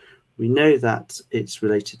arthritis. We know that it's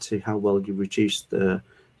related to how well you reduce the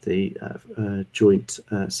joint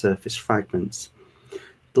surface fragments.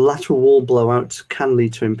 The lateral wall blowout can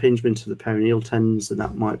lead to impingement of the perineal tendons, and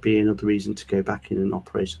that might be another reason to go back in and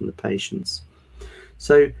operate on the patients.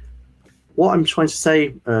 So what I'm trying to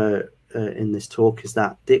say in this talk is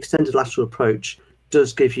that the extended lateral approach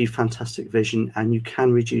does give you fantastic vision and you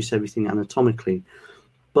can reduce everything anatomically,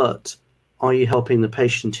 but are you helping the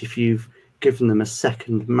patient if you've given them a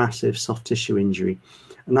second massive soft tissue injury?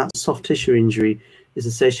 And that soft tissue injury is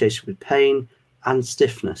associated with pain and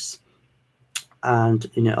stiffness and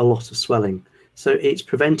a lot of swelling. So it's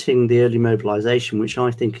preventing the early mobilization, which I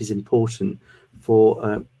think is important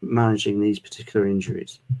for managing these particular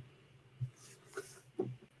injuries.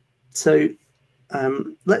 So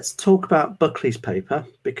let's talk about Buckley's paper,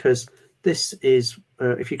 because this is,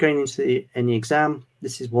 if you're going into any exam,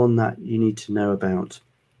 this is one that you need to know about.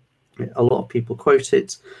 A lot of people quote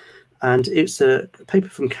it, and it's a paper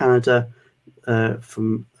from Canada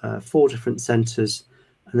from 4 different centres,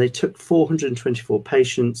 and they took 424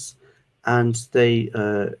 patients and they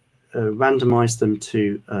randomised them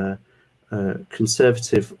to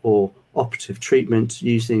conservative or operative treatment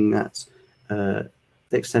using that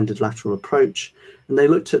the extended lateral approach, and they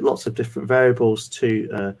looked at lots of different variables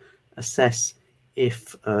to assess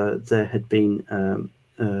if there had been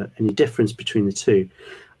any difference between the two.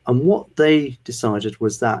 And what they decided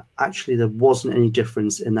was that actually there wasn't any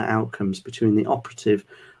difference in the outcomes between the operative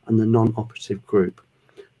and the non-operative group.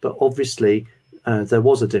 But obviously there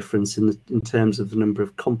was a difference in terms of the number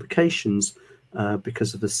of complications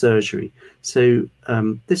because of the surgery. So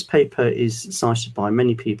this paper is cited by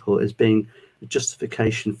many people as being a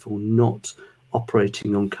justification for not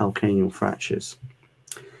operating on calcaneal fractures.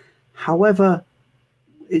 However,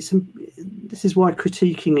 this is why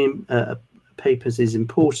critiquing papers is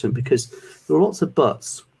important, because there are lots of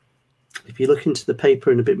buts. If you look into the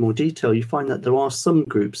paper in a bit more detail, you find that there are some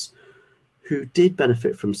groups who did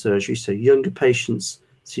benefit from surgery. So younger patients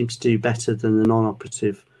seem to do better than the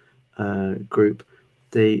non-operative group.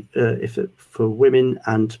 For women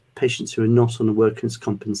and patients who are not on a workers'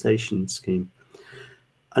 compensation scheme.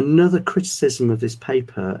 Another criticism of this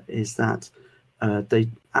paper is that they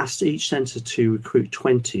asked each centre to recruit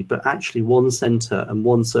 20, but actually one centre and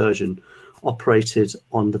one surgeon operated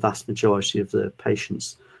on the vast majority of the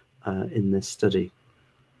patients in this study.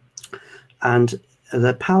 And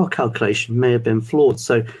their power calculation may have been flawed.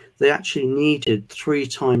 So they actually needed 3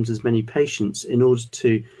 times as many patients in order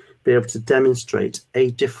to be able to demonstrate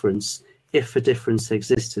a difference, if a difference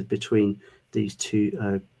existed between these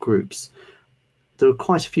two groups. There were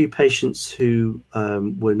quite a few patients who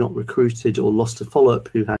were not recruited or lost to follow-up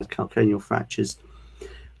who had calcaneal fractures.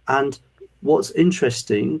 And what's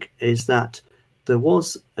interesting is that there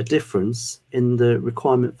was a difference in the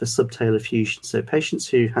requirement for subtalar fusion. So patients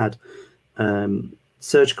who had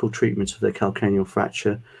surgical treatment of their calcaneal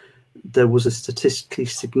fracture, there was a statistically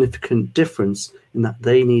significant difference in that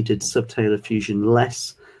they needed subtalar fusion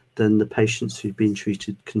less than the patients who'd been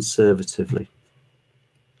treated conservatively.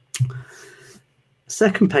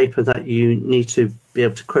 Second paper that you need to be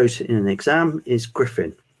able to quote in an exam is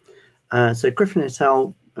Griffin. So Griffin et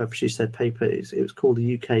al. Produced their paper. It was called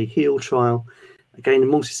the UK HEAL trial. Again, a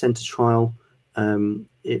multi-centre trial.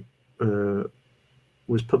 It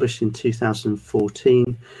was published in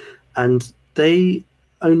 2014, and they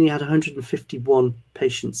only had 151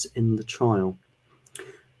 patients in the trial.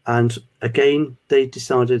 And again, they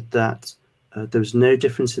decided that there was no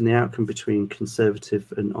difference in the outcome between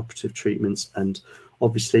conservative and operative treatments. And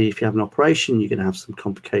obviously, if you have an operation, you're going to have some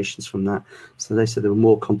complications from that. So they said there were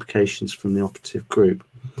more complications from the operative group.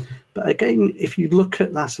 But again, if you look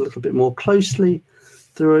at that a little bit more closely,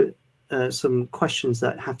 there are some questions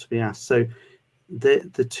that have to be asked. So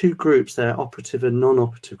the two groups, their operative and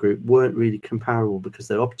non-operative group, weren't really comparable because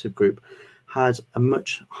their operative group had a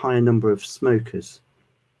much higher number of smokers.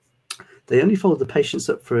 They only followed the patients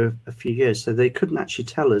up for a few years, so they couldn't actually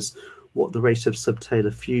tell us what the rate of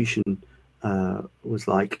subtalar fusion was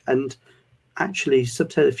like. And actually,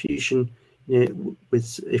 subtalar fusion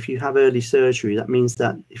if you have early surgery, that means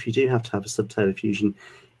that if you do have to have a subtalar fusion,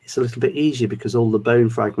 it's a little bit easier because all the bone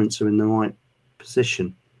fragments are in the right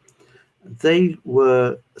position. They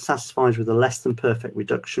were satisfied with a less than perfect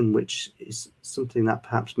reduction, which is something that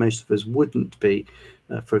perhaps most of us wouldn't be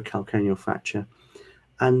for a calcaneal fracture.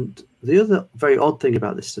 And the other very odd thing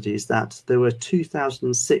about this study is that there were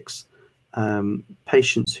 2006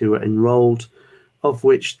 patients who were enrolled, of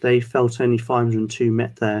which they felt only 502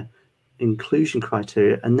 met their inclusion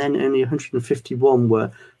criteria, and then only 151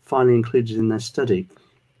 were finally included in their study.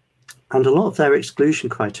 And a lot of their exclusion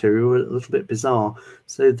criteria were a little bit bizarre.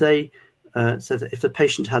 So they said that if the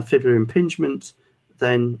patient had fibular impingement,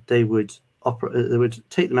 then they would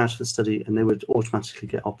take them out of the study and they would automatically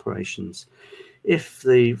get operations. If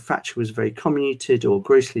the fracture was very comminuted or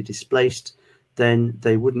grossly displaced, then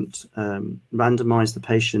they wouldn't randomize the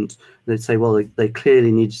patient. They'd say, well, they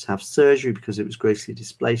clearly needed to have surgery because it was grossly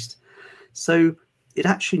displaced. So it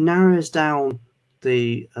actually narrows down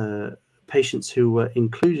the patients who were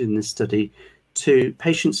included in this study to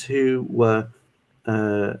patients who were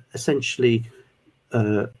essentially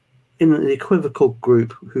in the equivocal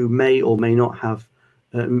group who may or may not have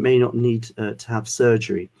may not need to have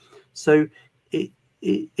surgery. So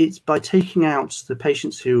it's by taking out the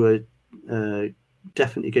patients who are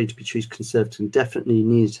definitely going to be treated conservatively and definitely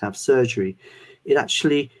need to have surgery, it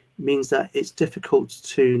actually means that it's difficult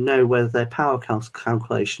to know whether their power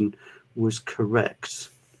calculation was correct.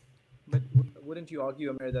 But wouldn't you argue,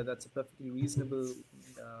 Amer, that that's a perfectly reasonable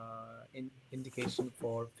indication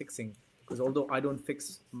for fixing? Because although I don't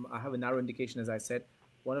fix, I have a narrow indication, as I said.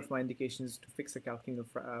 One of my indications to fix a calcaneal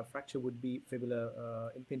fracture would be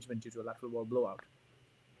fibular impingement due to a lateral wall blowout.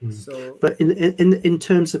 So, but in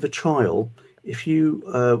terms of a trial, if you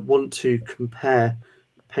want to compare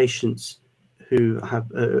patients who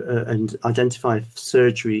have and identify if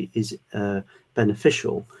surgery is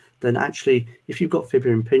beneficial, then actually, if you've got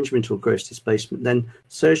fibular impingement or gross displacement, then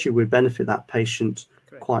surgery would benefit that patient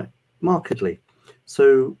quite markedly.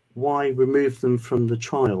 So why remove them from the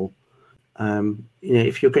trial?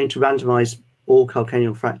 If you're going to randomize all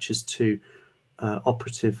calcaneal fractures to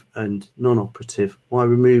operative and non-operative, why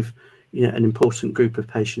remove an important group of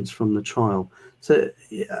patients from the trial? So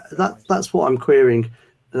that's what I'm querying.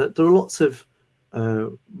 There are lots of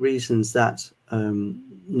reasons that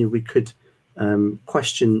we could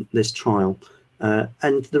question this trial,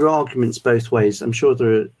 and there are arguments both ways. I'm sure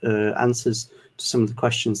there are answers to some of the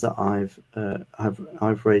questions that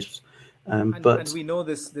I've raised. But we know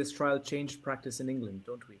this trial changed practice in England,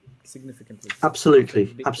 don't we? Significantly. Absolutely.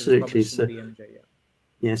 So,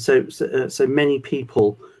 yeah. So many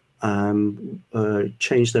people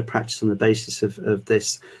change their practice on the basis of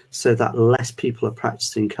this, so that less people are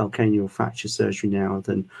practicing calcaneal fracture surgery now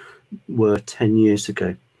than were 10 years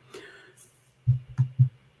ago.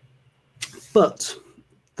 But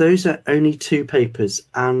those are only 2 papers,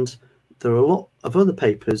 and there are a lot of other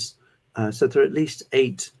papers. So there are at least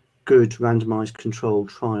 8 good randomized controlled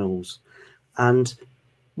trials. And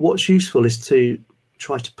what's useful is to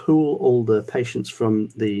try to pool all the patients from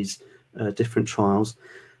these different trials.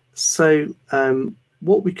 So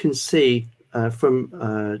what we can see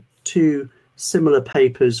from 2 similar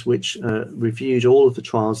papers which reviewed all of the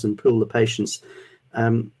trials and pooled the patients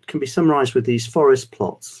can be summarized with these forest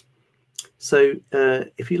plots. So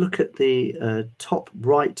if you look at the top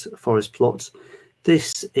right forest plot,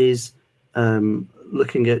 this is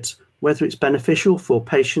looking at whether it's beneficial for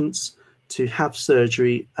patients to have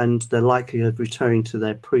surgery and their likelihood of returning to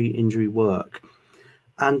their pre-injury work.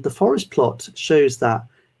 And the forest plot shows that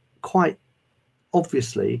quite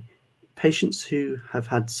obviously patients who have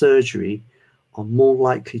had surgery are more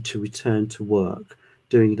likely to return to work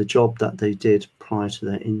doing the job that they did prior to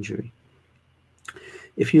their injury.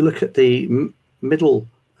 If you look at the middle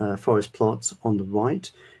forest plot on the right,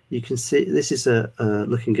 you can see this is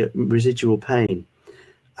looking at residual pain.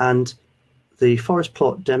 And the forest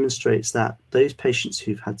plot demonstrates that those patients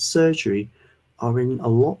who've had surgery are in a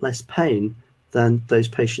lot less pain than those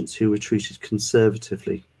patients who were treated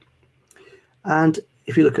conservatively. And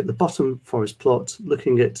if you look at the bottom forest plot,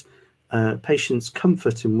 looking at patients'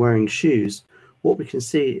 comfort in wearing shoes, what we can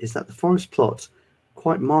see is that the forest plot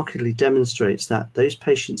quite markedly demonstrates that those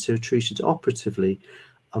patients who are treated operatively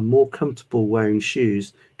are more comfortable wearing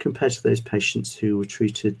shoes compared to those patients who were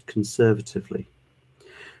treated conservatively.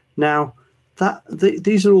 Now,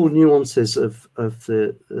 these are all nuances of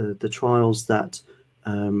the trials that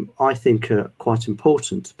I think are quite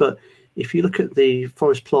important. But if you look at the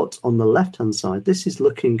forest plot on the left-hand side, this is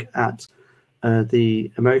looking at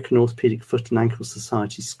the American Orthopaedic Foot and Ankle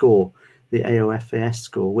Society score, the AOFAS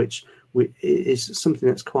score, which is something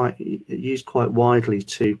that's quite used quite widely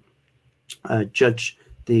to judge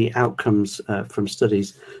the outcomes from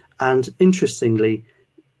studies. And interestingly,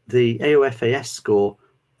 the AOFAS score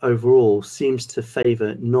overall seems to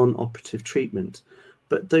favour non-operative treatment,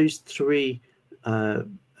 but those three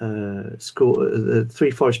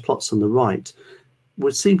three forest plots on the right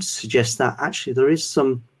would seem to suggest that actually there is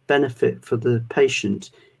some benefit for the patient,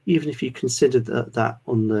 even if you consider that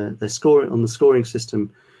on the scoring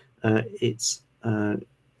system, it's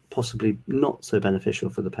possibly not so beneficial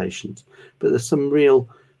for the patient. But there's some real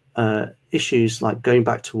issues like going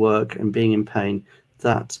back to work and being in pain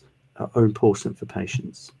that are important for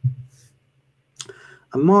patients.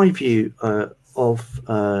 And my view of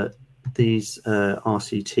these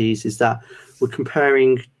RCTs is that we're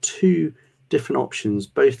comparing two different options,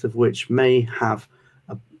 both of which may have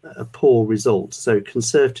a poor result. So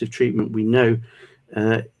conservative treatment, we know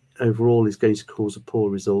overall is going to cause a poor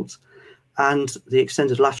result. And the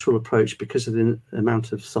extended lateral approach, because of the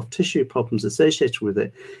amount of soft tissue problems associated with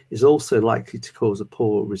it, is also likely to cause a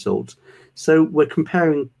poor result. So we're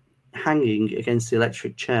comparing hanging against the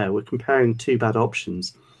electric chair. We're comparing two bad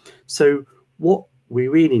options. So what we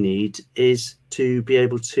really need is to be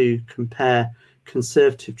able to compare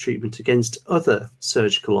conservative treatment against other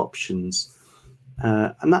surgical options.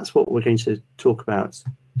 And that's what we're going to talk about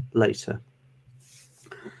later.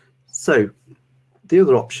 So the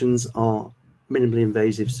other options are minimally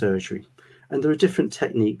invasive surgery. And there are different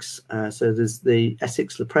techniques. So there's the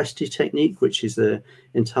Essex-Lopresti technique, which is an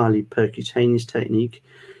entirely percutaneous technique.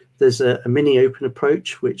 There's a mini open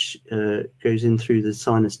approach, which goes in through the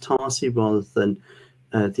sinus tarsi rather than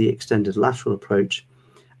the extended lateral approach.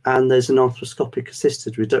 And there's an arthroscopic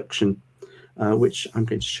assisted reduction, which I'm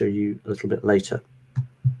going to show you a little bit later.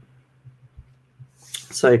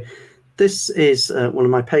 So this is one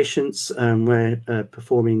of my patients. We're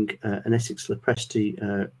performing an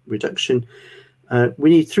Essex-Lopresti reduction. We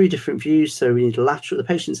need three different views. So we need the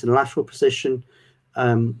patient's in a lateral position.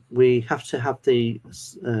 We have to have the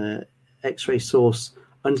X-ray source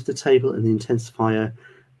under the table and the intensifier,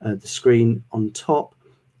 the screen on top,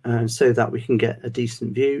 so that we can get a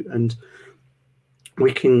decent view, and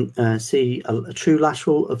we can see a true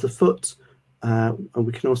lateral of the foot, and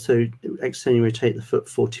we can also externally rotate the foot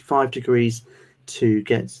 45 degrees to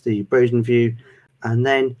get the Broden view. And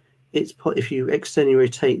then if you externally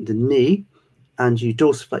rotate the knee and you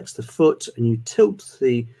dorsiflex the foot and you tilt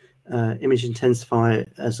the image intensifier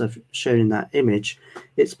as I've shown in that image,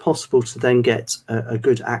 it's possible to then get a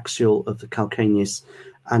good axial of the calcaneus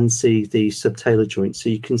and see the subtalar joint, so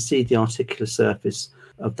you can see the articular surface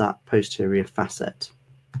of that posterior facet.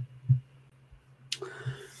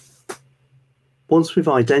 Once we've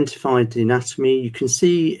identified the anatomy, you can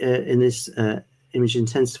see in this image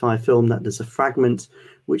intensifier film that there's a fragment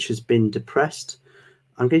which has been depressed.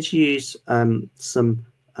 I'm going to use some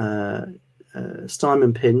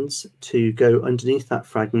Steinmann pins to go underneath that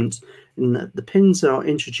fragment, and the pins are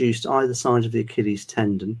introduced either side of the Achilles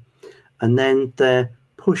tendon, and then they're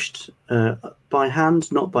pushed by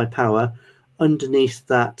hand, not by power, underneath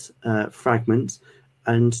that fragment.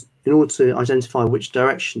 And in order to identify which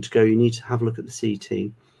direction to go, you need to have a look at the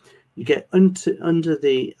CT. You get under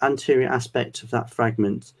the anterior aspect of that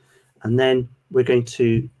fragment, and then we're going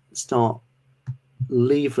to start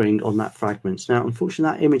levering on that fragment. Now,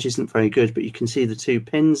 unfortunately, that image isn't very good, but you can see the two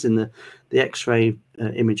pins in the X-ray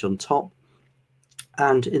image on top,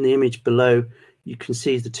 and in the image below, you can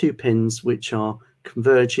see the two pins which are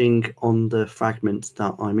converging on the fragment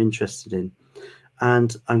that I'm interested in.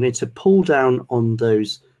 And I'm going to pull down on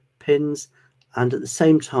those pins, and at the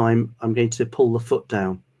same time, I'm going to pull the foot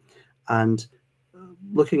down. And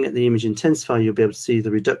looking at the image intensifier, you'll be able to see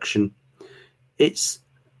the reduction. It's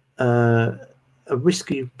a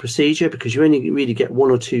risky procedure because you only really get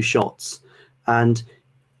one or two shots, and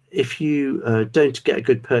if you don't get a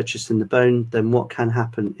good purchase in the bone, then what can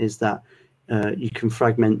happen is that you can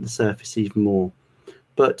fragment the surface even more.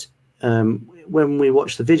 But when we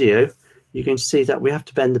watch the video, you're going to see that we have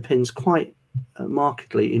to bend the pins quite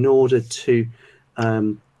markedly in order to use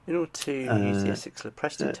the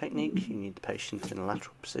Essex-Lopresti technique. You need the patient in a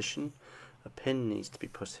lateral position. A pin needs to be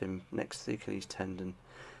put in next to the Achilles tendon,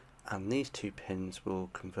 and these two pins will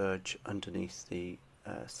converge underneath the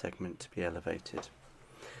segment to be elevated.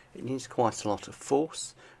 It needs quite a lot of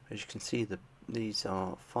force. As you can see, these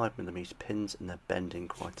are 5mm pins and they're bending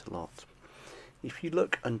quite a lot. If you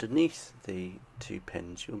look underneath the two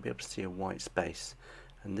pins, you'll be able to see a white space,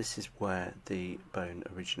 and this is where the bone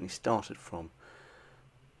originally started from.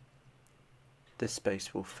 This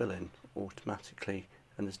space will fill in automatically,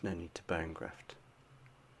 and there's no need to bone graft.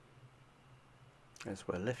 As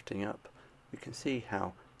we're lifting up, we can see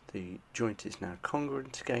how the joint is now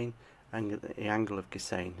congruent again and the angle of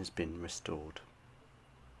Gissane has been restored.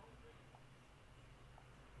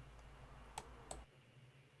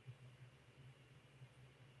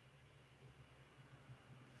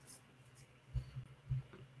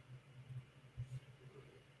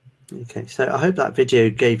 Okay, so I hope that video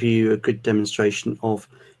gave you a good demonstration of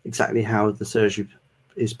exactly how the surgery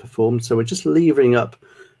is performed. So we're just levering up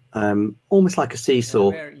almost like a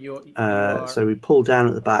seesaw. So we pull down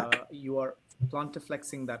at the back. You are plantar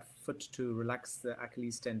flexing that foot to relax the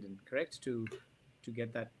Achilles tendon, correct? To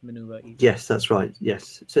get that maneuver easy. Yes, that's right.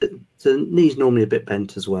 Yes. So the knee's normally a bit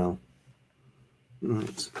bent as well.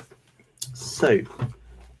 Right. So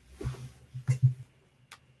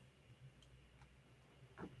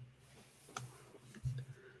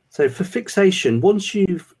for fixation, once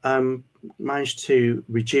you've managed to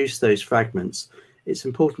reduce those fragments, it's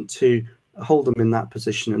important to hold them in that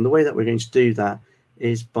position. And the way that we're going to do that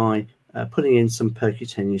is by putting in some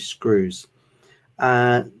percutaneous screws.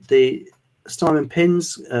 The Steinmann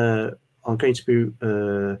pins are going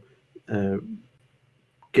to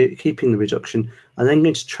be keeping the reduction, and then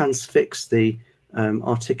going to transfix the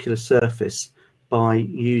articular surface by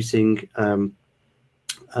using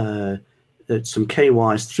some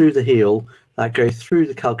K-wires through the heel that go through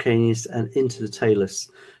the calcaneus and into the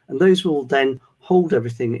talus, and those will then hold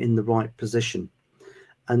everything in the right position.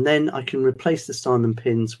 And then I can replace the Steinmann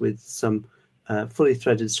pins with some fully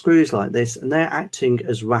threaded screws like this, and they're acting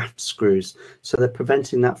as raft screws, so they're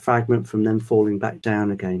preventing that fragment from then falling back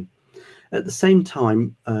down again. At the same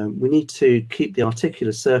time, we need to keep the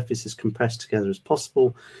articular surface as compressed together as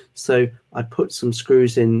possible, so I put some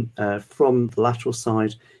screws in from the lateral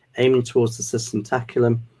side, aiming towards the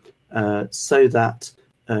sustentaculum, so that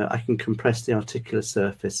I can compress the articular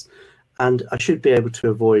surface, and I should be able to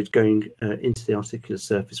avoid going into the articular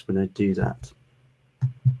surface when I do that.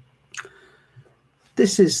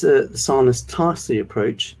 This is the sinus tarsi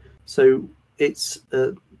approach. So it's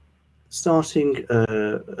starting,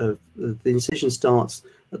 the incision starts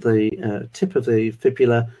at the tip of the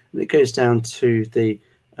fibula, and it goes down to the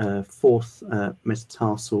fourth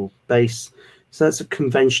metatarsal base. So that's a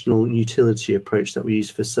conventional utility approach that we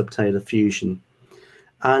use for subtalar fusion.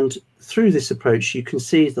 And through this approach, you can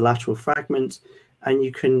see the lateral fragment, and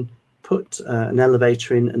you can put an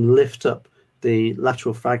elevator in and lift up the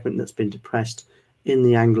lateral fragment that's been depressed in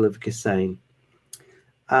the angle of Gissane.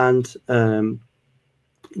 And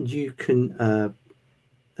you can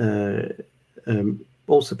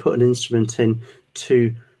also put an instrument in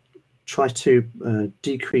to try to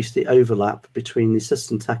decrease the overlap between the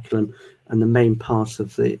sustentaculum and the main part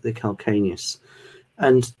of the calcaneus.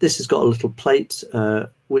 And this has got a little plate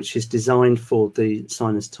which is designed for the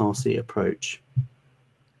sinus tarsi approach.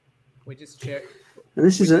 We just share. And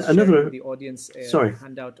this is another the audience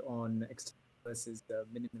handout on external versus the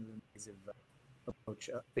minimal invasive approach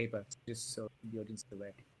paper, just so the audience is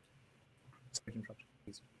aware. Sorry to interrupt,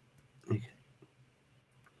 please. Okay.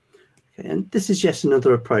 Okay, and this is yet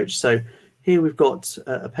another approach. So here we've got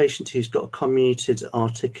a patient who's got a comminuted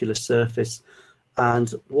articular surface,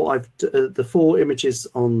 and what I've the four images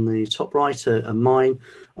on the top right are mine,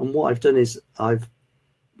 and what I've done is I've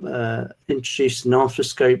introduced an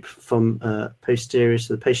arthroscope from posterior,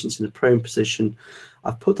 so the patient's in a prone position.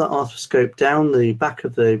 I've put that arthroscope down the back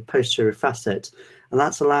of the posterior facet, and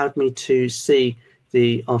that's allowed me to see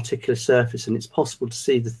the articular surface, and it's possible to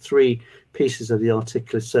see the three pieces of the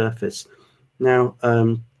articular surface. Now,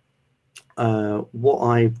 what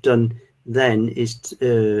I've done then is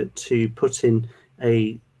to put in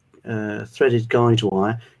a threaded guide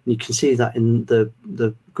wire, and you can see that in the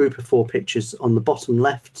group of four pictures on the bottom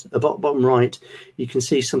left, bottom right, you can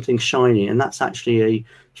see something shiny, and that's actually a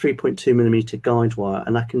 3.2mm guide wire,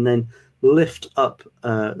 and I can then lift up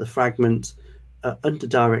the fragment under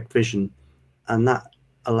direct vision, and that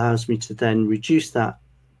allows me to then reduce that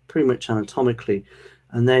pretty much anatomically.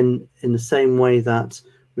 And then in the same way that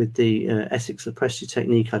with the Essex Lepresti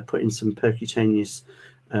technique, I'd put in some percutaneous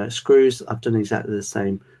screws, I've done exactly the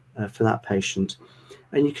same for that patient.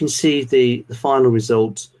 And you can see the final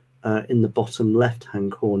result in the bottom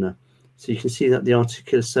left-hand corner. So you can see that the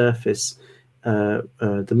articular surface,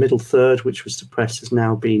 the middle third, which was depressed, has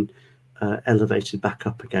now been elevated back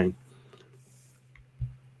up again.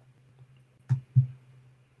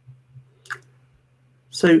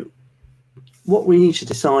 So what we need to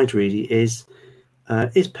decide really is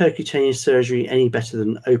percutaneous surgery any better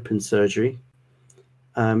than open surgery?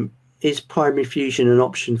 Is primary fusion an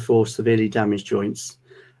option for severely damaged joints?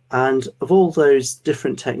 And of all those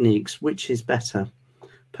different techniques, which is better?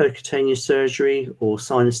 percutaneous surgery or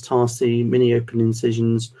sinus tarsi, mini open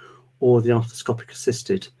incisions, or the arthroscopic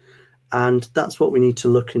assisted. And that's what we need to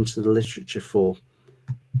look into the literature for.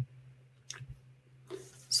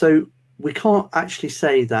 So we can't actually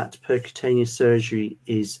say that percutaneous surgery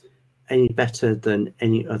is any better than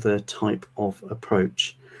any other type of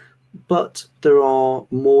approach. But there are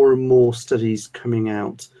more and more studies coming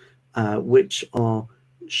out which are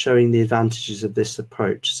showing the advantages of this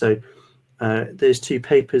approach. So there's two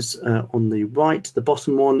papers on the right. The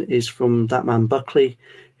bottom one is from that man Buckley,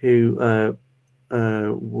 who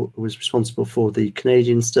was responsible for the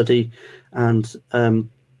Canadian study. And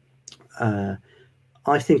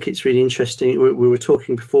I think it's really interesting. We were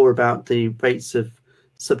talking before about the rates of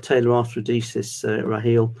subtalar arthrodesis,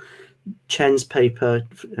 Raheel. Chen's paper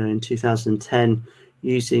in 2010,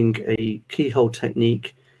 using a keyhole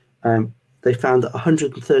technique, they found that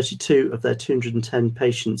 132 of their 210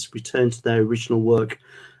 patients returned to their original work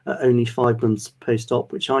at only 5 months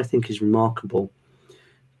post-op, which I think is remarkable.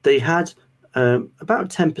 They had about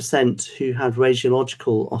 10% who had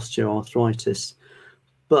radiological osteoarthritis,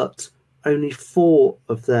 but only 4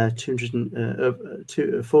 of their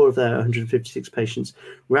 156 patients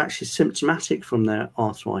were actually symptomatic from their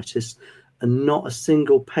arthritis, and not a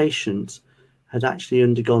single patient had actually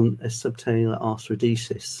undergone a subtalar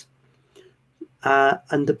arthrodesis.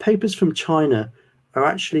 And the papers from China are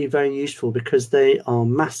actually very useful because they are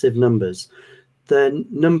massive numbers. They're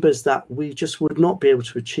numbers that we just would not be able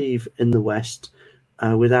to achieve in the West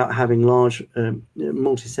without having large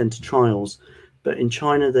multi-center trials. But in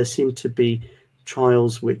China, there seem to be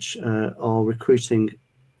trials which are recruiting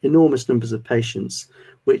enormous numbers of patients,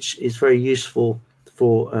 which is very useful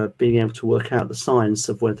for being able to work out the science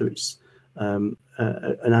of whether it's an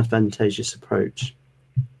advantageous approach.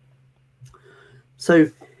 So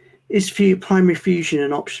is primary fusion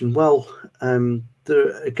an option? Well, there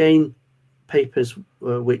are again papers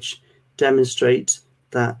which demonstrate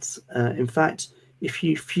that, in fact, if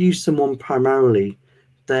you fuse someone primarily,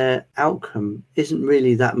 their outcome isn't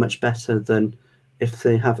really that much better than if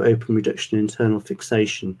they have open reduction internal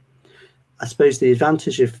fixation. I suppose the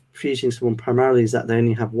advantage of fusing someone primarily is that they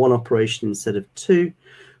only have 1 operation instead of 2,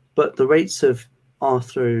 but the rates of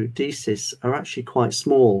arthrodesis are actually quite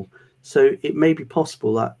small. So it may be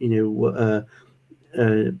possible that,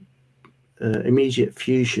 immediate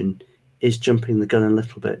fusion is jumping the gun a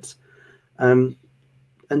little bit. And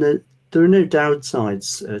there are no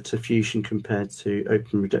downsides to fusion compared to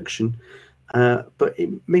open reduction, but it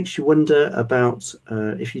makes you wonder about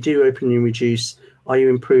if you do open and reduce, are you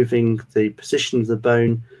improving the position of the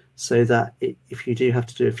bone so that if you do have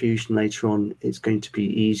to do a fusion later on, it's going to be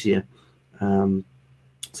easier.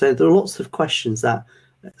 So there are lots of questions that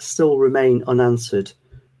still remain unanswered.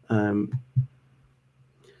 So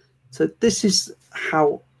this is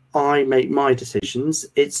how I make my decisions.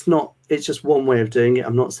 It's just one way of doing it.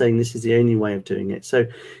 I'm not saying this is the only way of doing it. So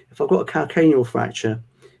if I've got a calcaneal fracture,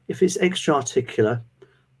 if it's extra-articular,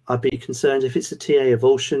 I'd be concerned. If it's a TA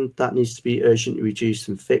avulsion, that needs to be urgently reduced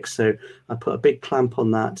and fixed. So I put a big clamp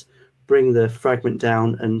on that, bring the fragment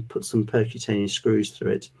down and put some percutaneous screws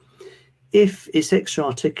through it. If it's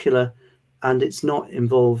extra-articular and it's not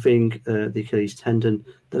involving the Achilles tendon,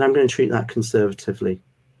 then I'm going to treat that conservatively.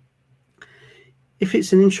 If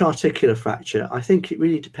it's an intra-articular fracture, I think it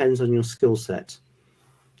really depends on your skill set.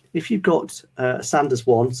 If you've got a Sanders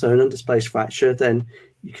 1, so an undisplaced fracture, then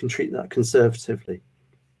you can treat that conservatively.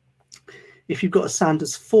 If you've got a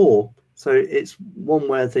Sanders 4, so it's one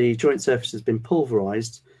where the joint surface has been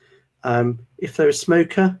pulverized, if they're a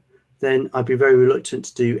smoker, then I'd be very reluctant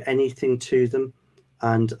to do anything to them,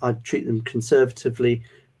 and I'd treat them conservatively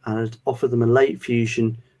and I'd offer them a late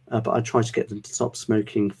fusion, but I'd try to get them to stop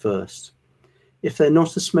smoking first. If they're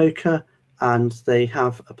not a smoker and they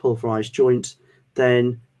have a pulverized joint,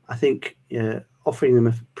 then I think offering them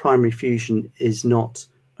a primary fusion is not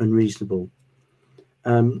unreasonable.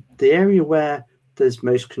 The area where there's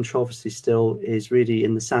most controversy still is really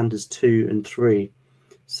in the Sanders 2 and 3.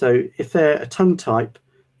 So if they're a tongue type,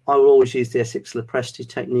 I will always use the Essex Lopresti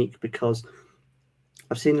technique, because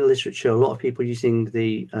I've seen in the literature a lot of people using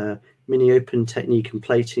the mini open technique and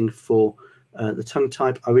plating for the tongue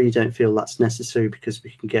type. I really don't feel that's necessary, because we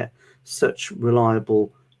can get such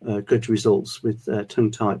reliable, good results with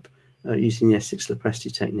tongue type using the Essex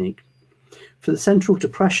Lopresti technique. For the central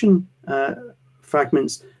depression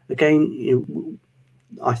fragments, again,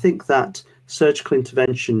 I think that surgical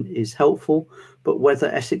intervention is helpful, but whether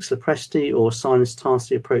Essex Lopresti or sinus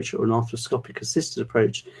tarsi approach or an arthroscopic assisted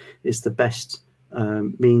approach is the best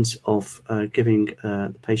means of giving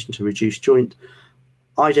the patient a reduced joint,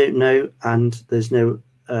 I don't know, and there's no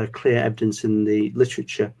clear evidence in the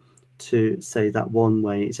literature to say that one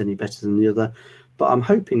way is any better than the other. But I'm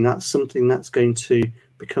hoping that's something that's going to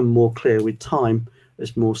become more clear with time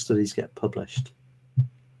as more studies get published.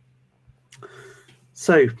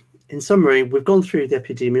 So, in summary, we've gone through the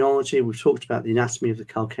epidemiology, we've talked about the anatomy of the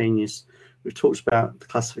calcaneus, we've talked about the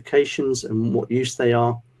classifications and what use they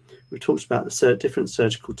are, we've talked about the different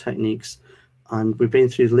surgical techniques, and we've been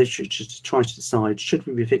through the literature to try to decide, should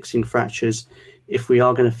we be fixing fractures? If we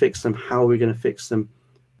are going to fix them, how are we going to fix them?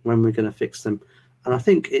 When we're going to fix them? And I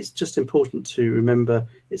think it's just important to remember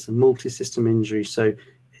it's a multi-system injury, so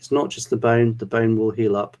it's not just the bone will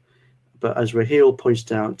heal up. But as Raheel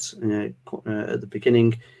pointed out at the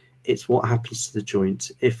beginning, it's what happens to the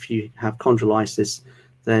joint. If you have chondrolysis,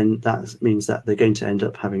 then that means that they're going to end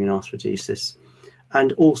up having an arthrodesis.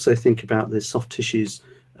 And also think about the soft tissues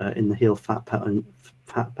in the heel fat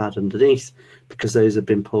pad underneath, because those have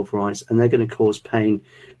been pulverized and they're going to cause pain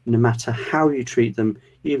no matter how you treat them.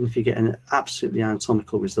 Even if you get an absolutely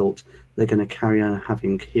anatomical result, they're going to carry on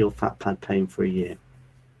having heel fat pad pain for a year.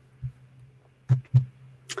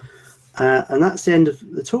 And that's the end of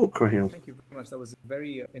the talk, Raheel. Thank you very much. That was a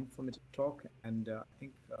very informative talk, and I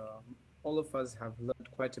think all of us have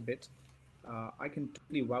learned quite a bit. I can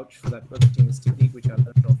totally vouch for that percutaneous technique, which I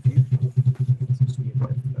learned off you. There seems to be a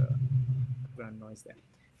bit of background noise there.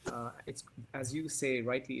 It's, as you say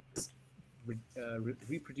rightly, it's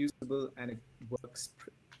reproducible, and it works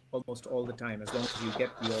almost all the time as long as you get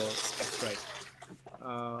your steps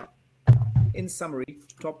right. In summary,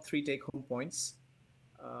 top 3 take-home points.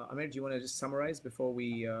 Amer, do you want to just summarize before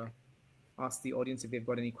we ask the audience if they've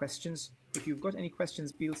got any questions? If you've got any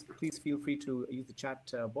questions, please feel free to use the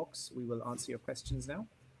chat box. We will answer your questions now.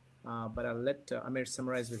 But I'll let Amer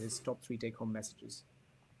summarize with his top 3 take-home messages.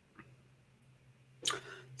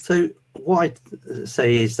 So what I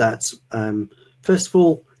say is that, first of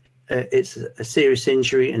all, it's a serious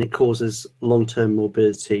injury and it causes long-term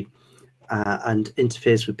morbidity and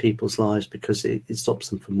interferes with people's lives because it stops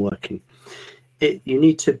them from working. You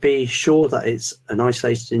need to be sure that it's an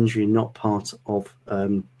isolated injury, not part of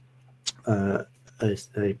a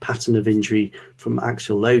pattern of injury from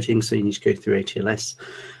axial loading, so you need to go through ATLS.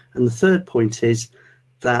 And the third point is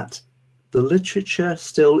that the literature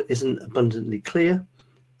still isn't abundantly clear,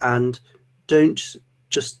 and don't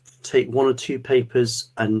just take 1 or 2 papers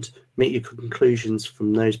and make your conclusions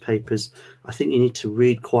from those papers. I think you need to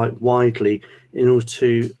read quite widely in order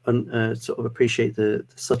to sort of appreciate the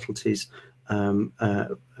subtleties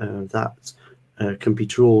that can be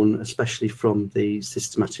drawn, especially from the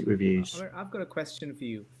systematic reviews. I've got a question for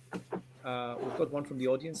you. We've got one from the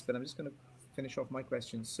audience, but I'm just going to finish off my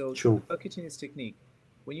question. So, sure. The percutaneous technique,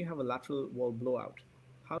 when you have a lateral wall blowout,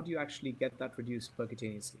 how do you actually get that reduced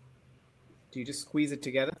percutaneously? Do you just squeeze it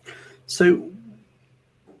together? So,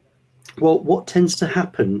 well, what tends to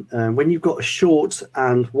happen when you've got a short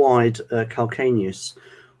and wide calcaneus,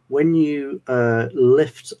 when you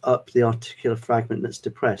lift up the articular fragment that's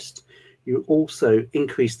depressed, you also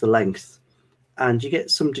increase the length, and you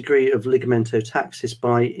get some degree of ligamentotaxis.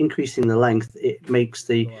 By increasing the length, it makes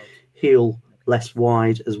the heel less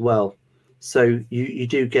wide as well. So you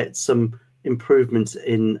do get some improvement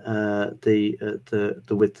in the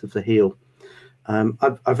width of the heel.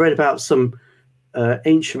 I've read about some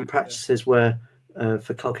ancient practices where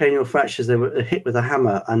for calcaneal fractures they were hit with a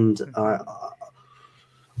hammer, and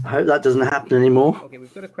I hope that doesn't happen anymore. Okay,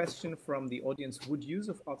 we've got a question from the audience. Would use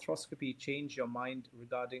of arthroscopy change your mind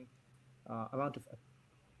regarding amount of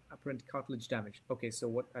apparent cartilage damage? Okay, so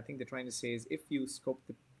what I think they're trying to say is, if you scope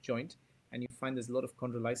the joint and you find there's a lot of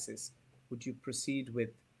chondrolysis, would you proceed with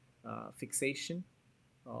fixation,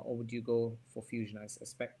 or would you go for fusion? I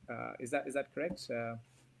suspect. Is that correct?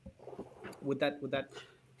 Would that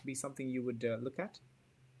be something you would look at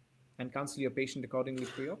and counsel your patient accordingly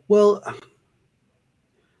pre-op? Well,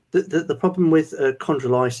 the problem with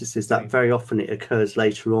chondrolysis is that very often it occurs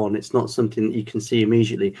later on. It's not something that you can see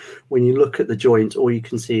immediately. When you look at the joint, all you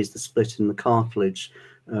can see is the split in the cartilage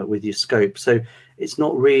with your scope. So it's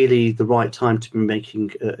not really the right time to be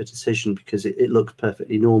making a decision, because it looks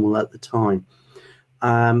perfectly normal at the time.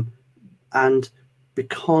 And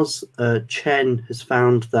because Chen has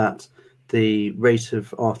found that the rate of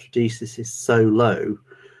arthrodesis is so low,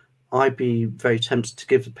 I'd be very tempted to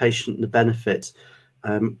give the patient the benefit.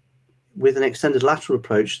 With an extended lateral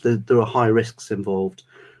approach, there are high risks involved.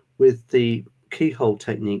 With the keyhole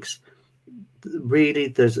techniques, really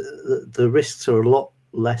the risks are a lot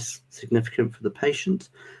less significant for the patient,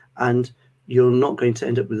 and you're not going to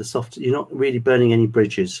end up with you're not really burning any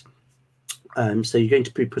bridges. So you're going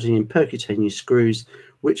to be putting in percutaneous screws,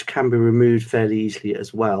 which can be removed fairly easily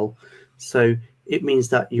as well. So it means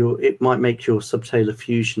that it might make your subtalar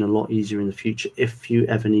fusion a lot easier in the future if you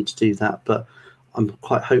ever need to do that. But I'm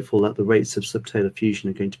quite hopeful that the rates of subtalar fusion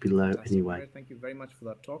are going to be low anyway. Thank you very much for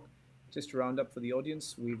that talk. Just to round up for the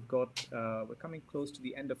audience, we're coming close to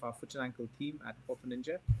the end of our foot and ankle theme at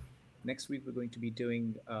OrthoNinja. Next week, we're going to be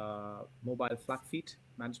doing mobile flat feet,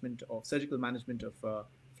 surgical management of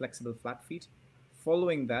flexible flat feet.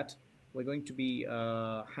 Following that, we're going to be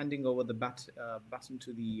handing over the baton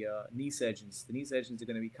to the knee surgeons. The knee surgeons are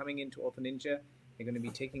going to be coming into OrthoNinja. They're going to be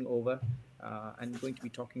taking over and going to be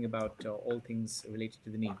talking about all things related to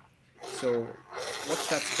the knee. So watch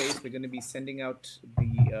that space. We're going to be sending out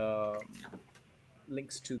the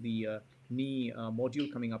links to the knee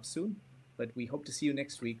module coming up soon. But we hope to see you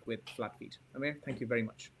next week with flat feet. Amer, thank you very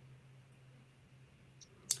much.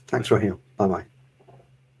 Thanks, Raheel. Bye-bye.